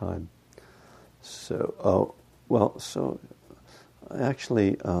perception of time. So, I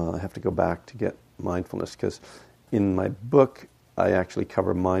actually have to go back to get mindfulness because in my book I actually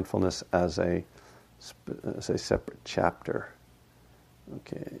cover mindfulness as a separate chapter.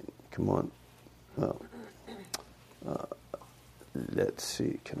 Okay, come on. Let's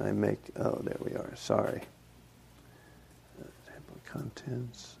see. Can I make? Oh, there we are. Sorry. Table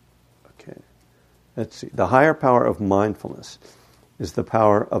contents. Okay. Let's see. The higher power of mindfulness is the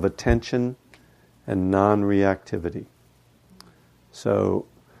power of attention and non-reactivity. So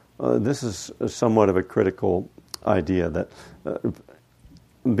this is somewhat of a critical idea that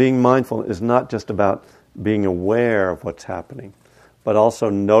being mindful is not just about being aware of what's happening, but also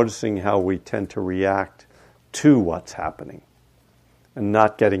noticing how we tend to react to what's happening and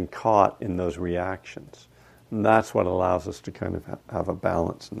not getting caught in those reactions. And that's what allows us to kind of have a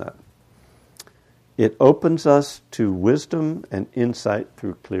balance in that. It opens us to wisdom and insight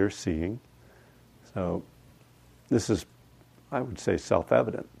through clear seeing. So this is, I would say,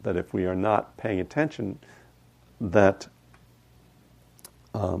 self-evident, that if we are not paying attention, that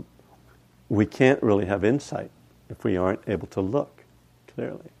we can't really have insight if we aren't able to look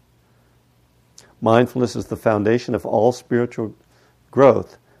clearly. Mindfulness is the foundation of all spiritual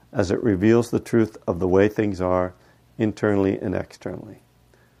growth as it reveals the truth of the way things are internally and externally.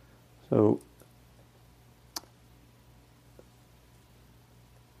 So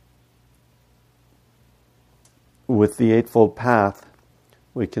with the Eightfold Path,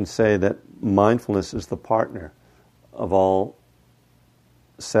 we can say that mindfulness is the partner of all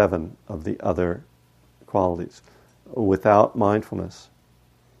 7 of the other qualities. Without mindfulness,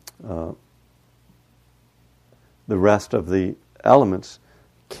 the rest of the elements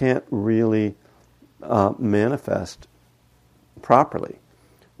can't really manifest properly.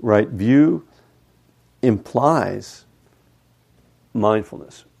 Right view implies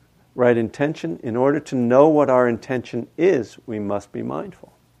mindfulness. Right intention, in order to know what our intention is, we must be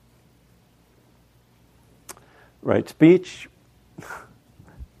mindful. Right speech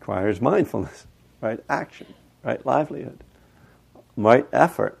requires mindfulness. Right action, right livelihood, right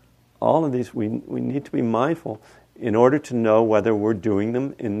effort. All of these, we need to be mindful in order to know whether we're doing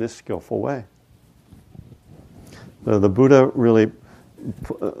them in this skillful way. So the Buddha really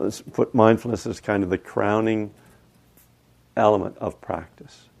put mindfulness as kind of the crowning element of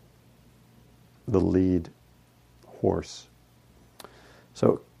practice, the lead horse.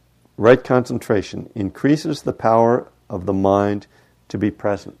 So right concentration increases the power of the mind to be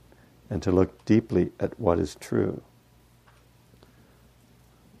present and to look deeply at what is true.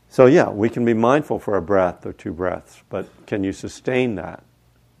 So yeah, we can be mindful for a breath or 2 breaths, but can you sustain that?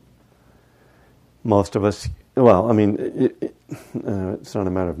 Most of us, well, I mean, it's not a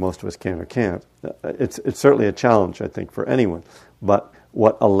matter of most of us can or can't. It's certainly a challenge, I think, for anyone. But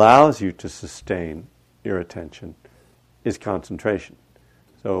what allows you to sustain your attention is concentration.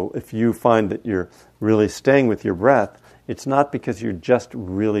 So if you find that you're really staying with your breath, it's not because you're just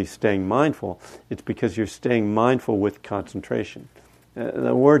really staying mindful, it's because you're staying mindful with concentration.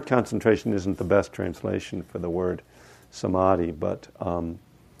 The word concentration isn't the best translation for the word samadhi, but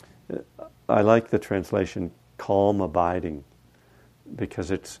I like the translation calm abiding,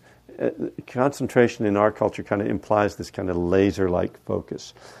 because it's concentration in our culture kind of implies this kind of laser-like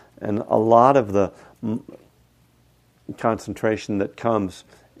focus. And a lot of the concentration that comes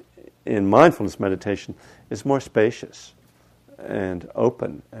in mindfulness meditation is more spacious and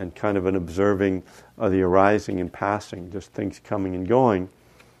open and kind of an observing of the arising and passing, just things coming and going.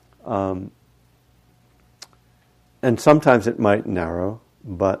 And sometimes it might narrow,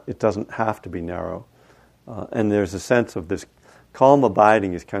 but it doesn't have to be narrow. And there's a sense of this calm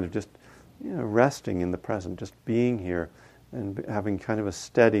abiding is kind of just resting in the present, just being here and having kind of a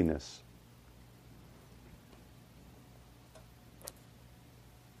steadiness.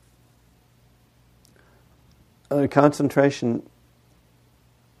 concentration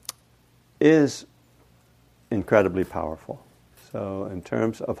is incredibly powerful. So in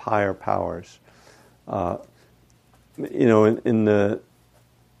terms of higher powers, in the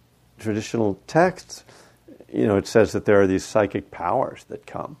traditional texts, it says that there are these psychic powers that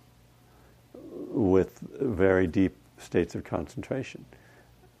come with very deep states of concentration.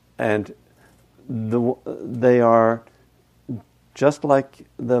 And they are just like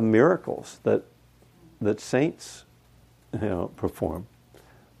the miracles that saints perform.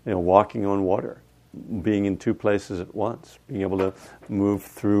 Walking on water, being in two places at once, being able to move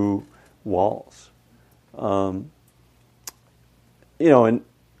through walls. And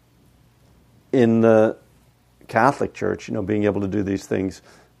in the Catholic Church, being able to do these things,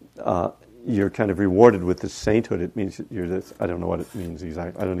 you're kind of rewarded with this sainthood. It means that you're this. I don't know what it means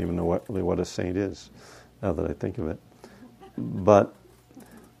exactly. I don't even know what a saint is, now that I think of it. But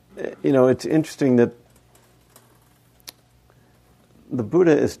it's interesting that the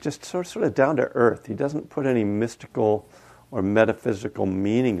Buddha is just sort of down to earth. He doesn't put any mystical or metaphysical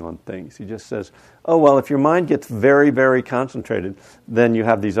meaning on things. He just says, oh, well, if your mind gets very, very concentrated, then you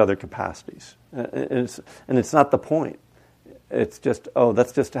have these other capacities. And it's not the point. It's just,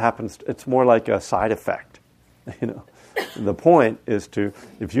 that's just happens. It's more like a side effect. The point is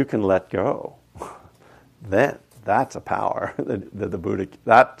if you can let go, then that's a power that the Buddha,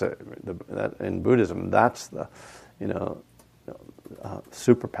 that in Buddhism, that's the,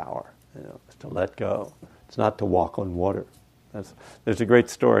 superpower, is to let go. It's not to walk on water. There's a great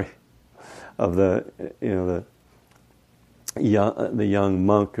story of the young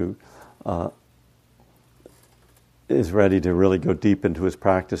monk who is ready to really go deep into his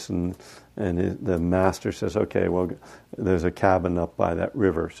practice, and the master says, okay, well, there's a cabin up by that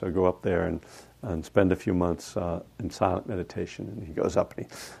river, so go up there and spend a few months in silent meditation. And he goes up and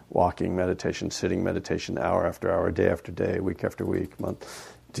he's walking meditation, sitting meditation, hour after hour, day after day, week after week,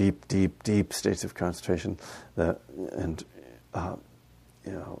 month, deep, deep, deep states of concentration,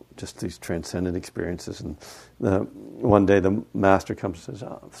 just these transcendent experiences. And one day the master comes and says,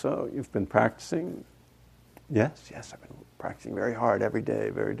 so you've been practicing? Yes, I've been practicing very hard every day,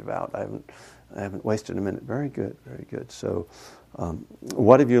 very devout. I haven't wasted a minute. Very good, very good. So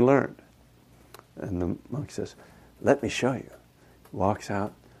what have you learned? And the monk says, let me show you. Walks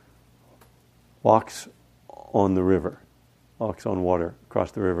out, walks on the river, walks on water,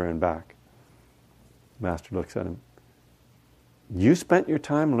 across the river and back. Master looks at him. You spent your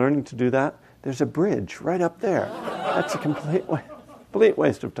time learning to do that? There's a bridge right up there. That's a complete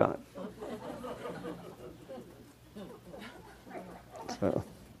waste of time. So.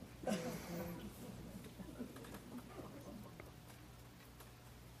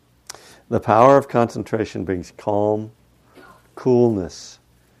 The power of concentration brings calm, coolness,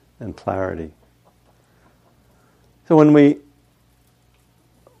 and clarity. So when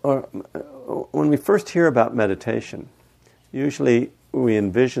we first hear about meditation, usually we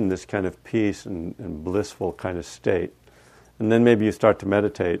envision this kind of peace and blissful kind of state. And then maybe you start to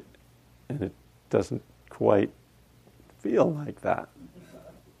meditate and it doesn't quite feel like that.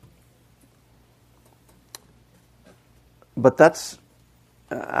 But that's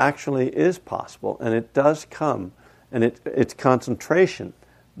actually is possible, and it does come, and it's concentration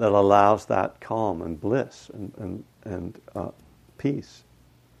that allows that calm and bliss and peace.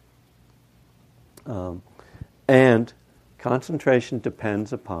 And concentration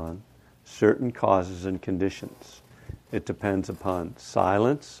depends upon certain causes and conditions. It depends upon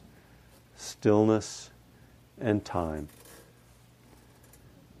silence, stillness, and time.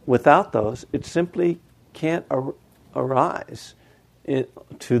 Without those, it simply can't arise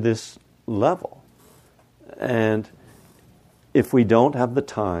to this level. And if we don't have the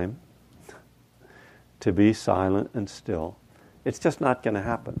time to be silent and still, it's just not going to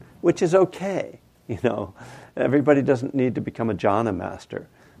happen, which is okay. Everybody doesn't need to become a jhana master.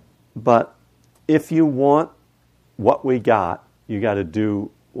 But if you want what we got, you got to do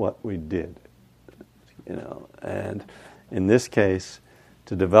what we did. And in this case,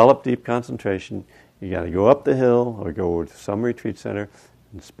 to develop deep concentration, you got to go up the hill or go to some retreat center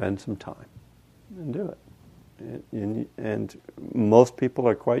and spend some time and do it. And most people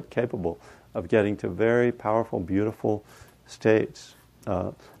are quite capable of getting to very powerful, beautiful states.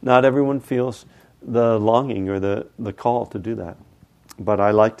 Not everyone feels the longing or the call to do that. But I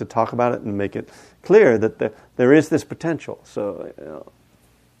like to talk about it and make it clear that there is this potential. So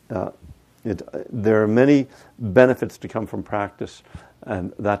there are many benefits to come from practice,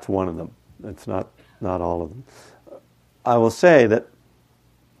 and that's one of them. It's not all of them. I will say that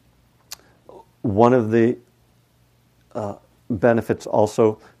one of the benefits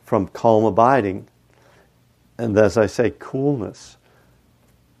also from calm abiding and as I say, coolness.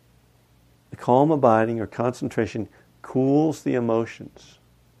 The calm abiding or concentration cools the emotions.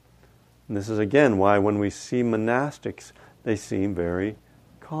 And this is again why when we see monastics, they seem very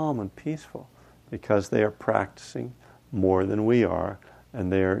calm and peaceful, because they are practicing more than we are,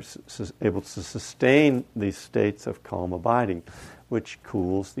 and they are able to sustain these states of calm abiding, which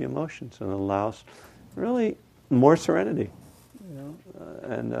cools the emotions and allows really more serenity.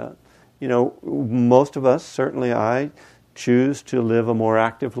 Most of us, certainly I, choose to live a more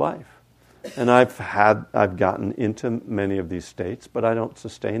active life. And I've gotten into many of these states, but I don't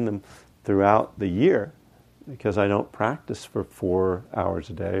sustain them throughout the year because I don't practice for 4 hours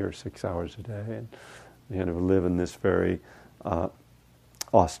a day or 6 hours a day, and kind of live in this very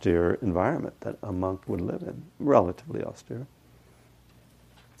austere environment that a monk would live in, relatively austere.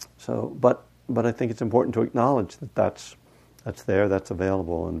 So, but I think it's important to acknowledge that that's there, that's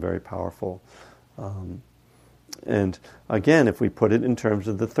available, and very powerful. And again, if we put it in terms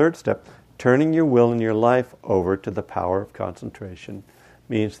of the third step, turning your will and your life over to the power of concentration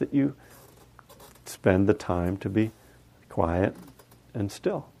means that you spend the time to be quiet and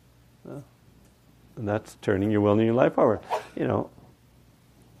still. And that's turning your will and your life over.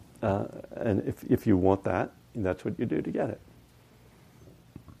 And if you want that, that's what you do to get it.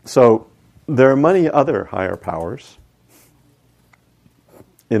 So there are many other higher powers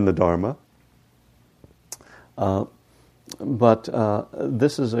in the Dharma. But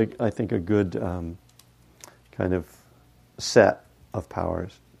this is, I think, a good kind of set of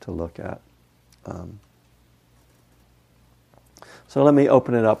powers to look at. So let me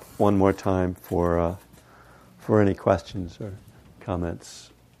open it up one more time for any questions or comments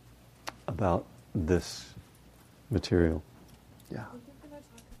about this material. Yeah.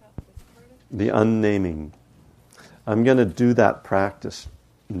 The unnaming. I'm going to do that practice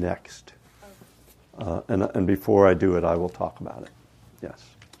next. And before I do it, I will talk about it. Yes,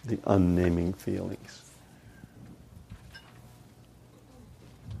 the unnaming feelings.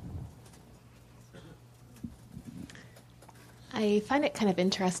 I find it kind of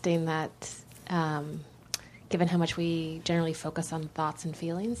interesting that, given how much we generally focus on thoughts and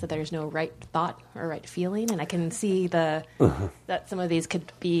feelings, that there's no right thought or right feeling, and I can see that some of these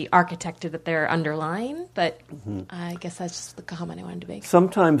could be architected that they're underlying, but I guess that's just the comment I wanted to make.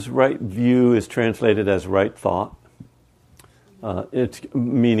 Sometimes right view is translated as right thought. It's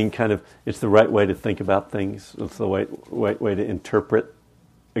meaning kind of, it's the right way to think about things. It's the right way to interpret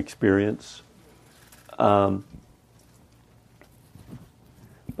experience.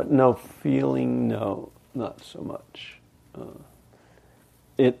 But no feeling, no, not so much.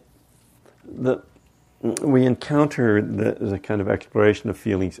 We encounter the kind of exploration of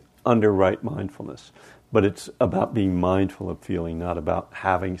feelings under right mindfulness, but it's about being mindful of feeling, not about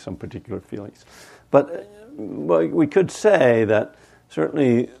having some particular feelings. But we could say that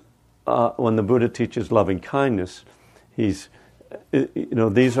certainly when the Buddha teaches loving kindness, these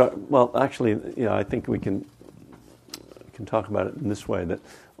are, well, actually, I think we can talk about it in this way, that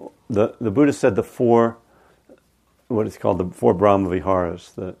the Buddha said the four, what is called the four Brahma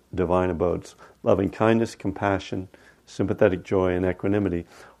Viharas, the divine abodes, loving kindness, compassion, sympathetic joy, and equanimity,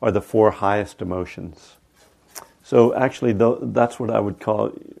 are the four highest emotions. So actually, that's what I would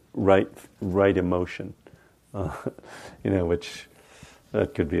call right emotion, which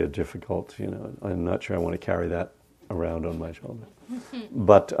that could be a difficult, I'm not sure I want to carry that around on my shoulder.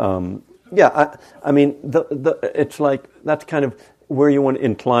 But it's like, that's kind of where you want to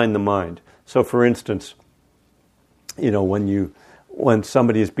incline the mind. So for instance, when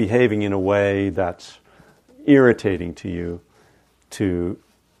somebody is behaving in a way that's irritating to you, to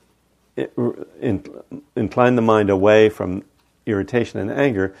incline the mind away from irritation and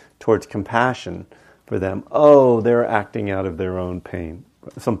anger towards compassion for them. Oh, they're acting out of their own pain.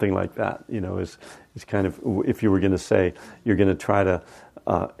 Something like that, is kind of, if you were going to say, you're going to try to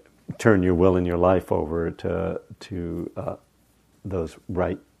turn your will and your life over to those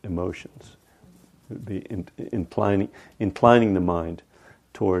right emotions. It would be inclining the mind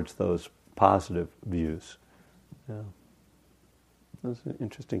towards those positive views. Yeah. That's an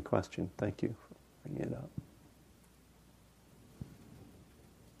interesting question. Thank you for bringing it up.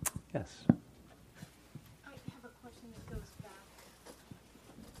 Yes. I have a question that goes back.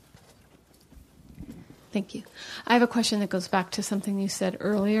 Thank you. I have a question that goes back to something you said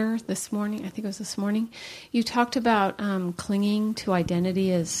earlier this morning. I think it was this morning. You talked about clinging to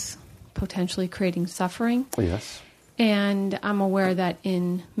identity as potentially creating suffering. Yes. And I'm aware that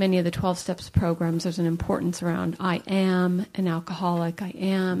in many of the 12 Steps programs, there's an importance around I am an alcoholic, I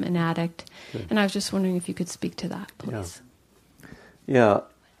am an addict. Good. And I was just wondering if you could speak to that, please. Yeah.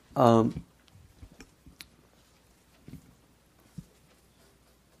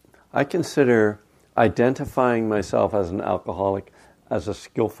 I consider identifying myself as an alcoholic as a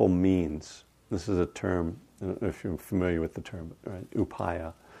skillful means. This is a term, I don't know if you're familiar with the term, right?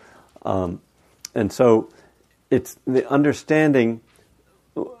 Upaya. And so it's the understanding,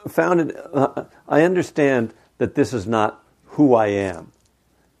 I understand that this is not who I am,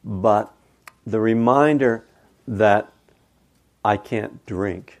 but the reminder that I can't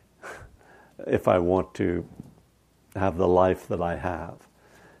drink if I want to have the life that I have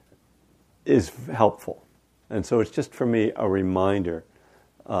is helpful. And so it's just for me a reminder,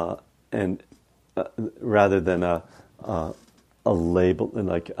 and rather than a label and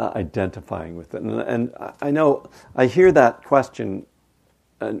like identifying with it. And I know I hear that question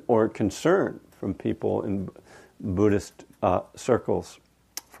or concern from people in Buddhist circles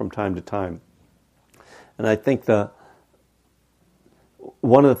from time to time. And I think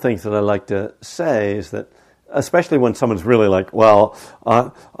one of the things that I like to say is that, especially when someone's really like, well,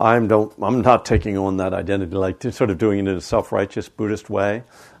 I'm not taking on that identity, like sort of doing it in a self-righteous Buddhist way.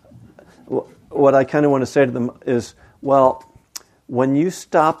 What I kind of want to say to them is, well, when you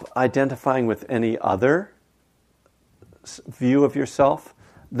stop identifying with any other view of yourself,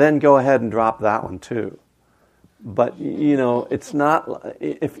 then go ahead and drop that one too. But it's not,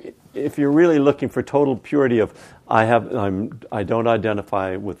 if you're really looking for total purity of I don't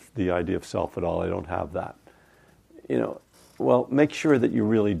identify with the idea of self at all. I don't have that. Well, make sure that you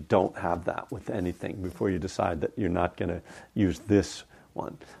really don't have that with anything before you decide that you're not going to use this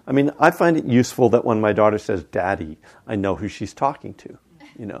one. I mean, I find it useful that when my daughter says "Daddy," I know who she's talking to,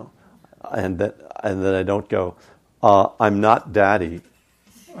 and that I don't go, "I'm not Daddy.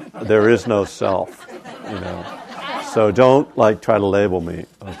 There is no self," So don't try to label me,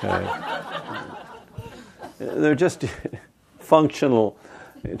 okay? They're just functional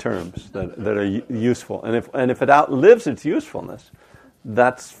terms that are useful, and if it outlives its usefulness,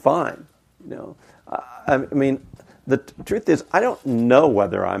 that's fine. I mean, the truth is, I don't know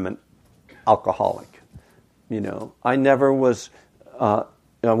whether I'm an alcoholic. I never was.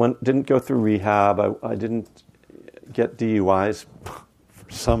 Didn't go through rehab. I didn't get DUIs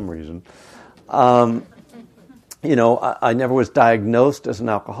for some reason. I never was diagnosed as an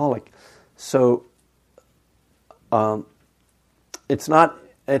alcoholic, so it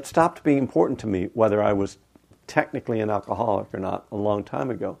stopped being important to me whether I was technically an alcoholic or not a long time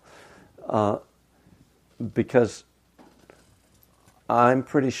ago, because I'm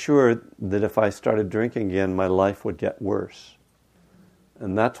pretty sure that if I started drinking again, my life would get worse,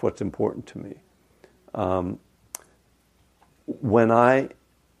 and that's what's important to me. When I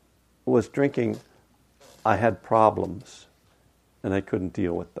was drinking, I had problems, and I couldn't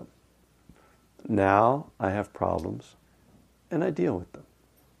deal with them. Now I have problems, and I deal with them.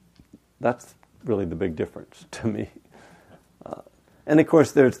 That's really the big difference to me. And of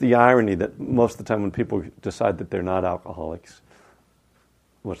course, there's the irony that most of the time when people decide that they're not alcoholics,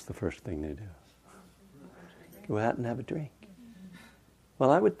 what's the first thing they do? Go out and have a drink. Well,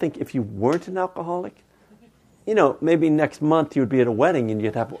 I would think if you weren't an alcoholic, maybe next month you would be at a wedding and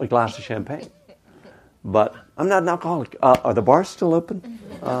you'd have a glass of champagne. But I'm not an alcoholic. Are the bars still open?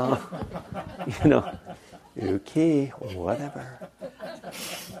 Okay, whatever.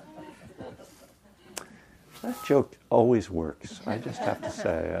 That joke always works, I just have to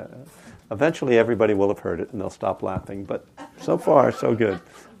say. Eventually everybody will have heard it and they'll stop laughing, but so far, so good.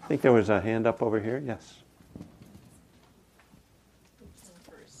 I think there was a hand up over here. Yes.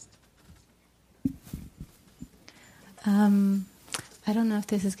 I don't know if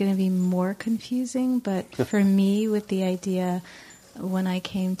this is going to be more confusing, but for me, with the idea, when I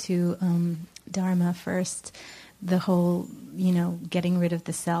came to Dharma first, the whole, getting rid of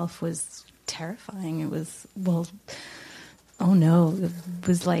the self was terrifying. It was, oh no, it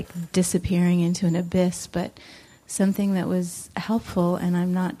was like disappearing into an abyss, but something that was helpful, and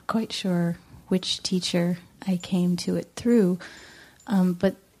I'm not quite sure which teacher I came to it through,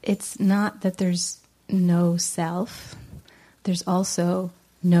 but it's not that there's no self. There's also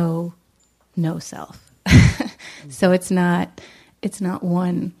no self. So it's not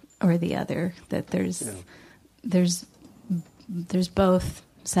one or the other. That there's both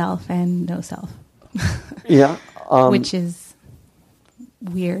self and no self. Yeah, which is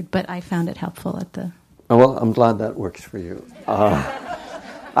weird, but I found it helpful at the. Well, I'm glad that works for you.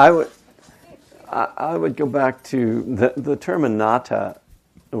 I would go back to the term anatta,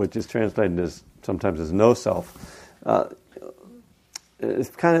 which is translated sometimes as no self.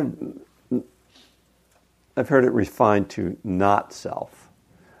 It's kind of, I've heard it refined to not self.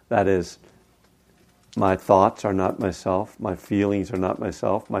 That is, my thoughts are not myself, my feelings are not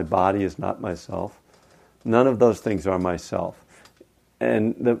myself, my body is not myself. None of those things are myself.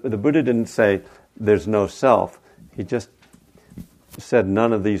 And the Buddha didn't say there's no self. He just said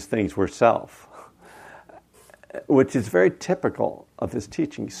none of these things were self, which is very typical of his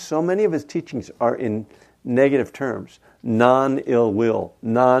teachings. So many of his teachings are in negative terms: non-ill will,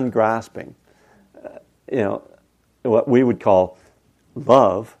 non-grasping. What we would call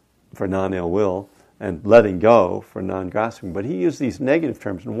love for non-ill will and letting go for non-grasping. But he used these negative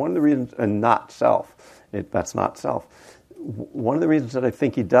terms, and one of the reasons, and not self, that's not self. One of the reasons that I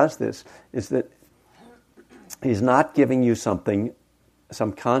think he does this is that he's not giving you some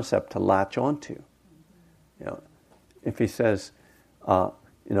concept to latch onto. If he says, love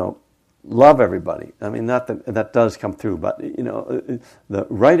everybody. I mean, not that does come through, but the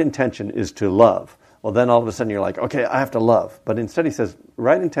right intention is to love. Well, then all of a sudden you're like, okay, I have to love. But instead he says,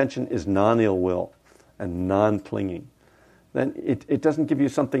 right intention is non-ill will and non-clinging. Then it doesn't give you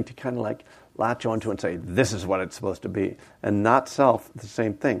something to kind of like latch onto and say, this is what it's supposed to be. And not self, the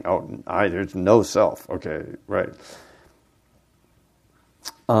same thing. Oh, there's no self. Okay, right.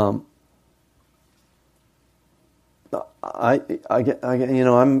 I'm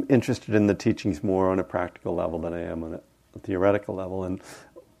interested in the teachings more on a practical level than I am on a theoretical level. And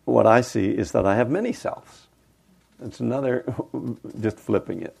what I see is that I have many selves. It's another, just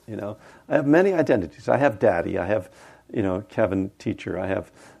flipping it, I have many identities. I have Daddy. I have, Kevin teacher. I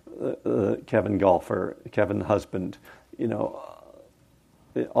have Kevin golfer, Kevin husband.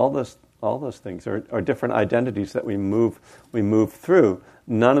 All those things are different identities that we move through.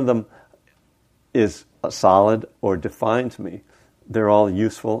 None of them is solid or defines me. They're all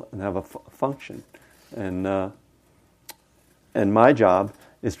useful and have a function. And my job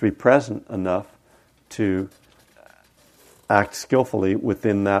is to be present enough to act skillfully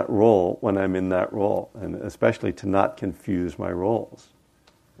within that role when I'm in that role, and especially to not confuse my roles.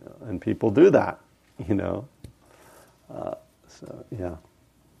 And people do that, So, yeah.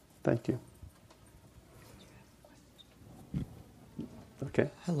 Thank you. Okay.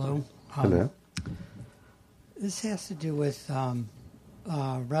 Hello. Hello. This has to do with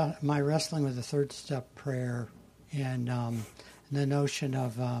my wrestling with the third step prayer and the notion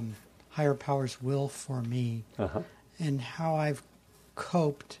of higher power's will for me. Uh-huh. And how I've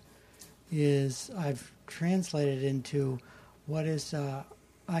coped is I've translated into what is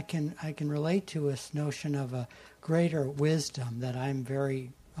I can relate to this notion of a greater wisdom, that I'm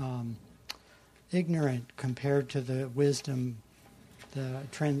very ignorant compared to the wisdom, the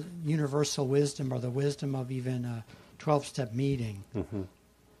universal wisdom, or the wisdom of even a 12-step meeting. Mm-hmm.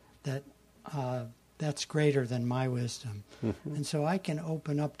 That's greater than my wisdom. Mm-hmm. And so I can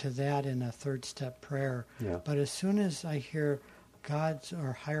open up to that in a third step prayer. Yeah. But as soon as I hear God's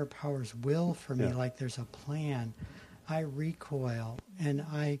or higher power's will for me, like there's a plan, I recoil. And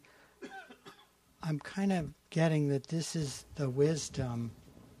I'm kind of getting that this is the wisdom.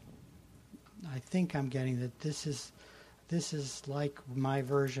 I think I'm getting that this is like my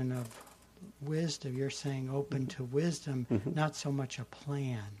version of wisdom. You're saying open to wisdom, not so much a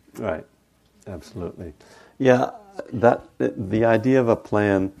plan. Right. Absolutely. Yeah, the idea of a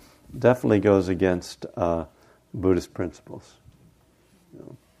plan definitely goes against Buddhist principles.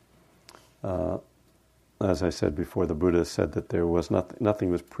 As I said before, the Buddha said that there was nothing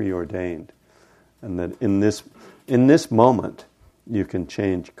was preordained, and that in this moment you can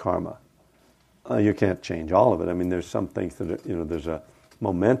change karma. You can't change all of it. I mean, there's some things that there's a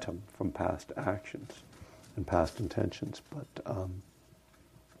momentum from past actions and past intentions,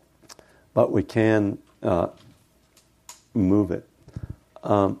 but we can move it.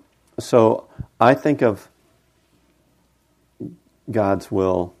 So I think of God's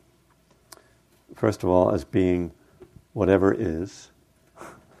will, first of all, as being whatever is.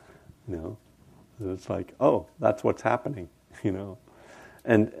 It's like, oh, that's what's happening.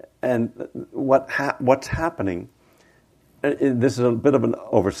 And what's happening. This is a bit of an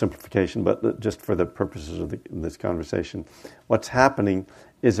oversimplification, but just for the purposes of this conversation, what's happening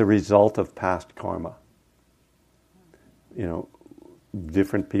is a result of past karma.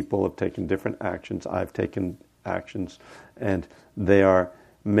 Different people have taken different actions. I've taken actions, and they are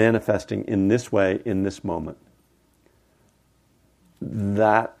manifesting in this way in this moment.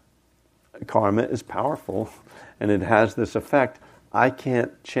 That karma is powerful, and it has this effect. I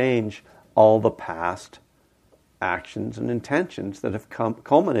can't change all the past actions and intentions that have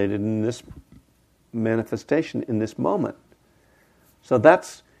culminated in this manifestation in this moment. So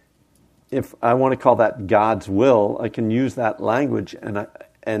that's, if I want to call that God's will, I can use that language,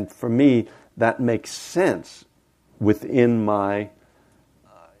 and for me that makes sense within my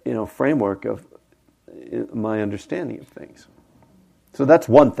framework of my understanding of things. So that's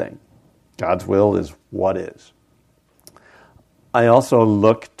one thing. God's will is what is. I also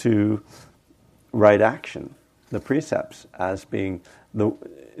look to right action, the precepts, as being the.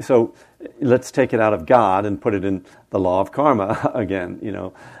 So let's take it out of God and put it in the law of karma again.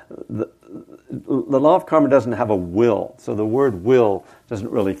 The law of karma doesn't have a will, so the word will doesn't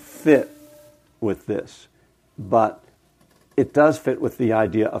really fit with this, but it does fit with the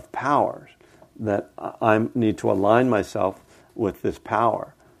idea of powers, that I need to align myself with this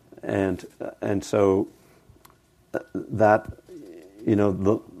power, and so that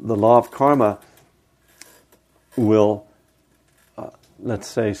the law of karma will, let's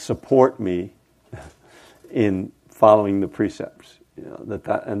say, support me in following the precepts.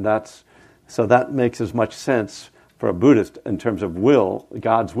 So that makes as much sense for a Buddhist in terms of will,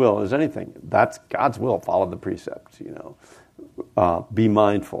 God's will, as anything. That's God's will. Follow the precepts. Be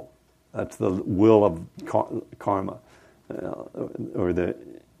mindful. That's the will of karma, or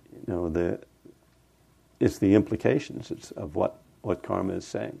it's the implications of what karma is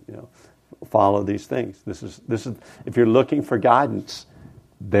saying. Follow these things. This is if you're looking for guidance,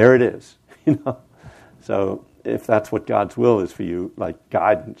 there it is. So if that's what God's will is for you, like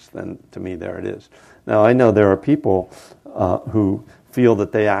guidance, then to me there it is. Now I know there are people who feel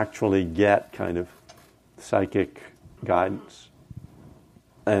that they actually get kind of psychic guidance,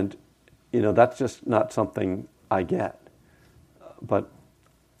 and that's just not something I get. But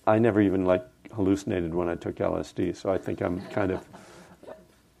I never even hallucinated when I took LSD, so I think I'm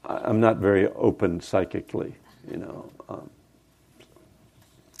I'm not very open psychically,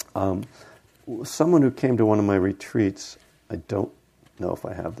 Someone who came to one of my retreats, I don't know if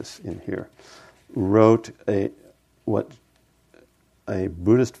I have this in here, wrote a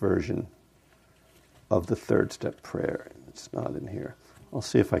Buddhist version of the third step prayer. It's not in here. I'll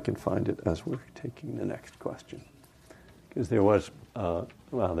see if I can find it as we're taking the next question. Because there was,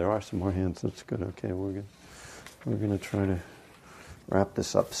 there are some more hands. That's good. Okay, we're going to try to wrap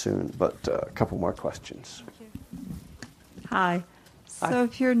this up soon, but a couple more questions. Hi. So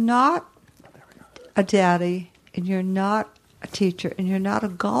if you're not a daddy, and you're not a teacher, and you're not a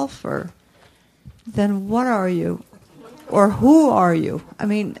golfer, then what are you? Or who are you? I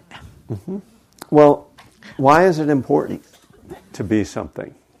mean... Mm-hmm. Well, why is it important to be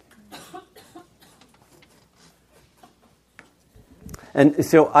something? And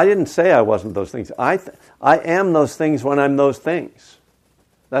so I didn't say I wasn't those things. I am those things when I'm those things.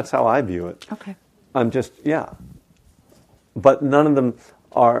 That's how I view it. Okay. I'm just, But none of them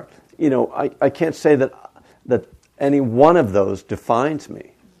are, I can't say that any one of those defines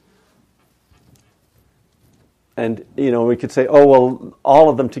me. And, we could say, oh, well, all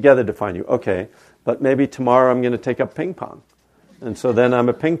of them together define you. Okay, but maybe tomorrow I'm going to take up ping pong. And so then I'm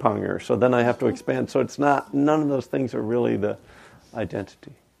a ping ponger. So then I have to expand. So it's not, none of those things are really the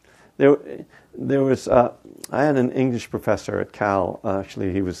identity. There was, I had an English professor at Cal.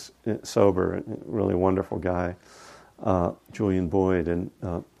 Actually, he was sober, a really wonderful guy, Julian Boyd, and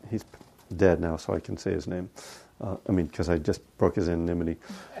he's dead now, so I can say his name. Because I just broke his anonymity.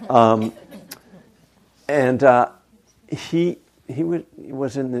 And he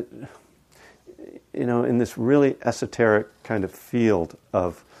was in the, in this really esoteric kind of field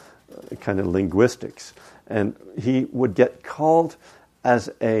of kind of linguistics, and he would get called as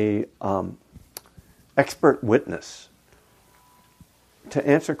a expert witness to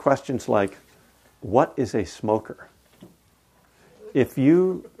answer questions like, "What is a smoker?" If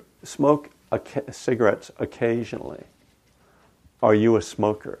you smoke cigarettes occasionally, are you a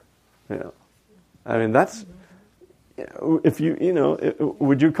smoker? That's, if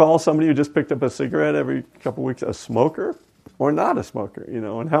would you call somebody who just picked up a cigarette every couple of weeks a smoker or not a smoker?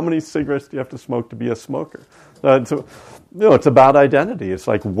 And how many cigarettes do you have to smoke to be a smoker? So, it's about identity. It's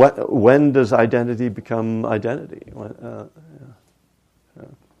like, when does identity become identity?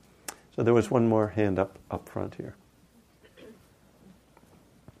 So there was one more hand up front here.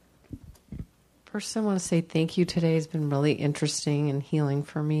 First, I want to say thank you. Today has been really interesting and healing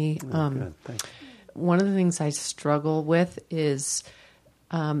for me. Good. Thanks. One of the things I struggle with is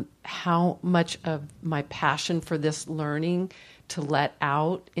how much of my passion for this learning to let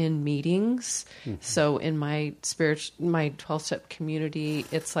out in meetings. Mm-hmm. So in my 12-step community,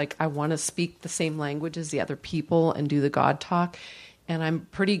 it's like I want to speak the same language as the other people and do the God talk. And I'm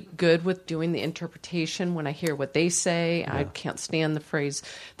pretty good with doing the interpretation when I hear what they say. Yeah. I can't stand the phrase,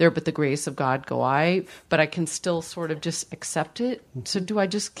 "There but the grace of God go I," but I can still sort of just accept it. Mm-hmm. So do I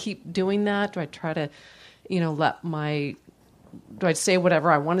just keep doing that? Do I try to, do I say whatever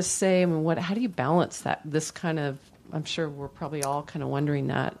I want to say? How do you balance that? This kind of, I'm sure we're probably all kind of wondering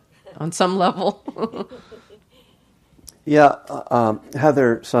that on some level. Yeah,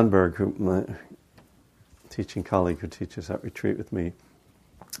 Heather Sundberg, who teaching colleague who teaches at retreat with me,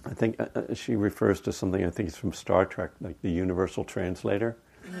 I think she refers to something, I think it's from Star Trek, like the universal translator,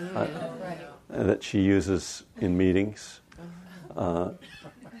 that she uses in meetings, to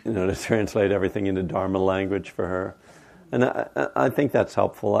translate everything into Dharma language for her. And I think that's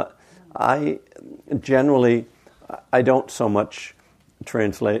helpful. I generally, I don't so much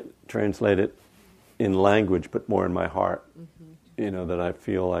translate it in language, but more in my heart. That I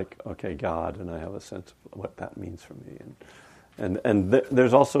feel like, okay, God, and I have a sense of what that means for me. And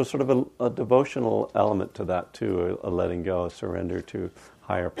there's also sort of a devotional element to that too, a letting go, a surrender to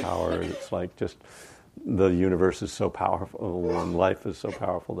higher power. It's like just the universe is so powerful and life is so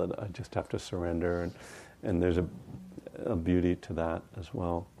powerful that I just have to surrender, and there's a beauty to that as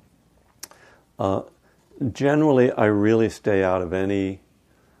well. Generally, I really stay out of any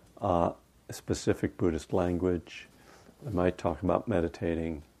specific Buddhist language. I might talk about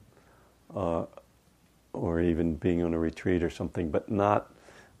meditating, or even being on a retreat or something, but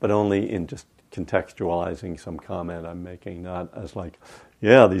only in just contextualizing some comment I'm making, not as like,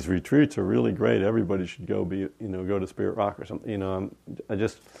 yeah, these retreats are really great. Everybody should go go to Spirit Rock or something.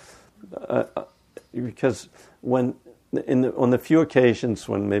 Because when on the few occasions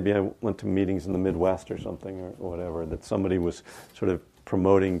when maybe I went to meetings in the Midwest or something or whatever, that somebody was sort of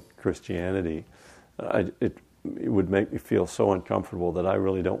promoting Christianity, it would make me feel so uncomfortable that I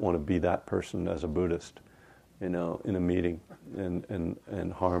really don't want to be that person as a Buddhist, in a meeting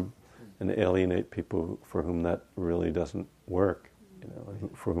and harm and alienate people for whom that really doesn't work,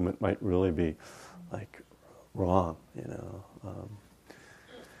 for whom it might really be like wrong,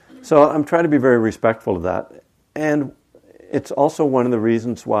 So I'm trying to be very respectful of that. And it's also one of the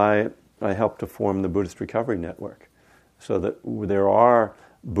reasons why I helped to form the Buddhist Recovery Network, so that there are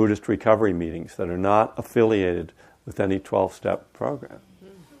Buddhist recovery meetings that are not affiliated with any 12-step program,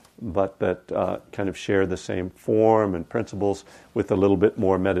 but that kind of share the same form and principles with a little bit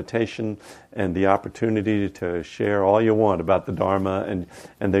more meditation and the opportunity to share all you want about the Dharma,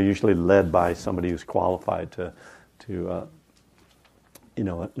 and they're usually led by somebody who's qualified to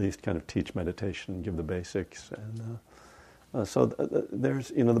at least kind of teach meditation, give the basics. And so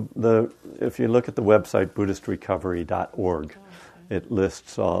there's, if you look at the website BuddhistRecovery.org, it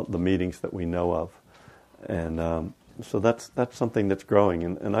lists the meetings that we know of, and so that's something that's growing,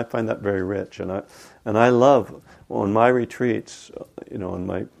 and I find that very rich, and I love on my retreats, on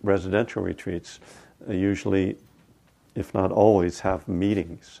my residential retreats, I usually, if not always, have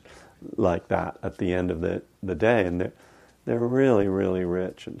meetings like that at the end of the day, and they're really, really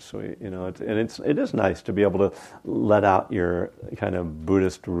rich and sweet, it is nice to be able to let out your kind of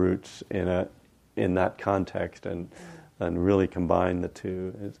Buddhist roots in that context and really combine the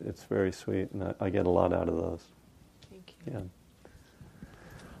two. It's very sweet, and I get a lot out of those. Thank you. Yeah.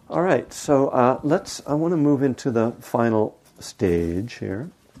 All right, so I want to move into the final stage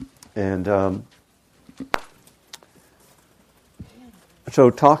here, and I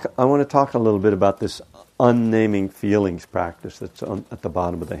want to talk a little bit about this unnaming feelings practice that's at the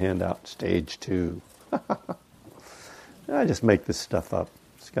bottom of the handout, stage 2. I just make this stuff up.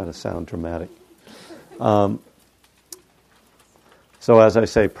 It's got to sound dramatic. So as I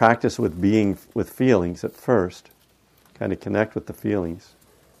say, practice with being with feelings at first. Kind of connect with the feelings.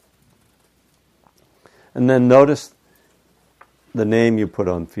 And then notice the name you put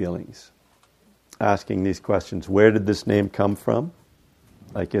on feelings. Asking these questions. Where did this name come from?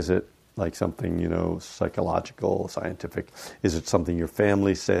 Like, is it like something, psychological, scientific? Is it something your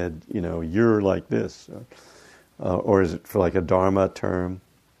family said, you're like this? Or is it for like a Dharma term?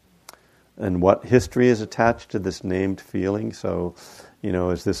 And what history is attached to this named feeling? So,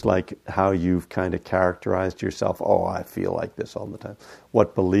 is this like how you've kind of characterized yourself? Oh, I feel like this all the time.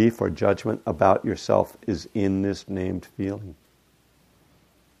 What belief or judgment about yourself is in this named feeling?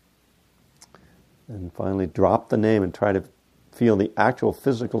 And finally, drop the name and try to feel the actual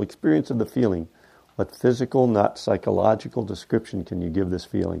physical experience of the feeling. What physical, not psychological description can you give this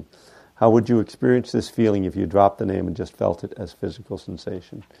feeling? How would you experience this feeling if you dropped the name and just felt it as physical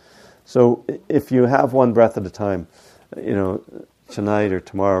sensation? So if you have one breath at a time, tonight or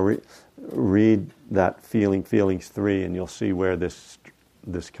tomorrow, read that Feelings 3, and you'll see where this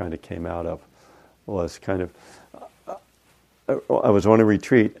kind of came out of. Was kind of, I was on a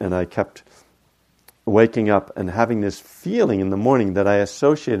retreat, and I kept waking up and having this feeling in the morning that I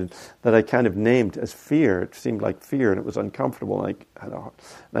associated, that I kind of named as fear. It seemed like fear, and it was uncomfortable, and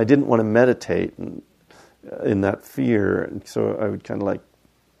I didn't want to meditate in that fear, and so I would kind of like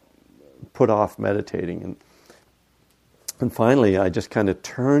put off meditating, and finally I just kind of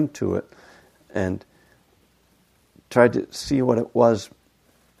turned to it and tried to see what it was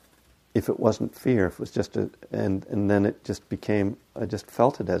if it wasn't fear, if it was just and then it just became, I just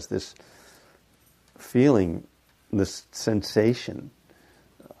felt it as this feeling, this sensation,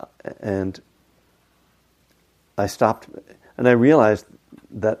 and I stopped, and I realized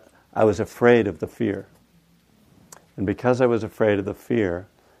that I was afraid of the fear. And because I was afraid of the fear,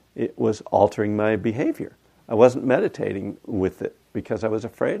 it was altering my behavior. I wasn't meditating with it because I was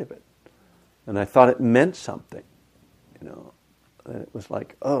afraid of it. And I thought it meant something, And it was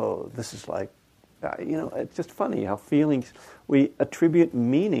like, oh, this is like, it's just funny how feelings, we attribute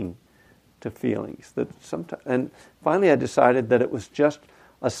meaning to feelings. That sometimes, and finally I decided that it was just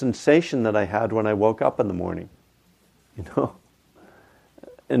a sensation that I had when I woke up in the morning,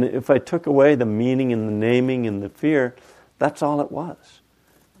 And if I took away the meaning and the naming and the fear, that's all it was.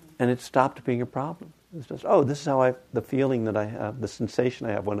 And it stopped being a problem. It was just, oh, this is how the feeling that I have, the sensation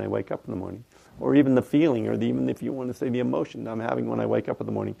I have when I wake up in the morning. Or even the feeling, or even if you want to say the emotion I'm having when I wake up in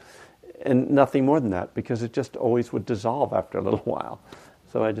the morning. And nothing more than that, because it just always would dissolve after a little while.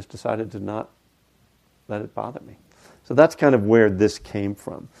 So I just decided to not let it bother me. So that's kind of where this came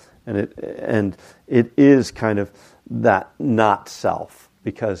from. And it is kind of that not self.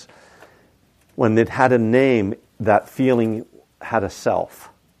 Because when it had a name, that feeling had a self.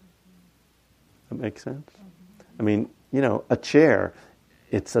 That makes sense? I mean, a chair,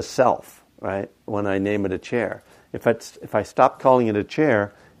 it's a self, right? When I name it a chair. If I stop calling it a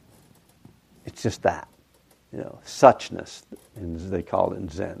chair, it's just that. Suchness, as they call it in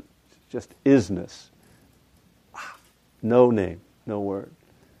Zen. It's just isness. No name, no word.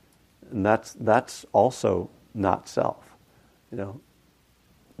 And that's also not self.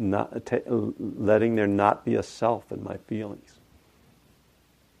 Not letting there not be a self in my feelings.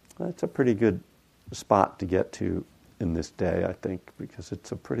 That's a pretty good spot to get to in this day, I think, because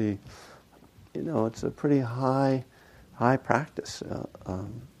it's a pretty, it's a pretty high practice,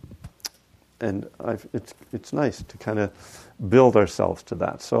 and it's nice to kind of build ourselves to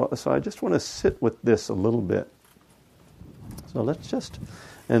that. So I just want to sit with this a little bit. So let's just,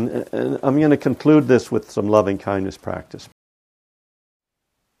 and I'm going to conclude this with some loving kindness practice.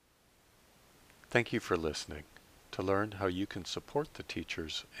 Thank you for listening. To learn how you can support the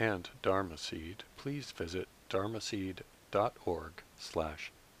teachers and Dharma Seed, please visit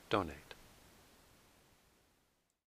dharmaseed.org/donate.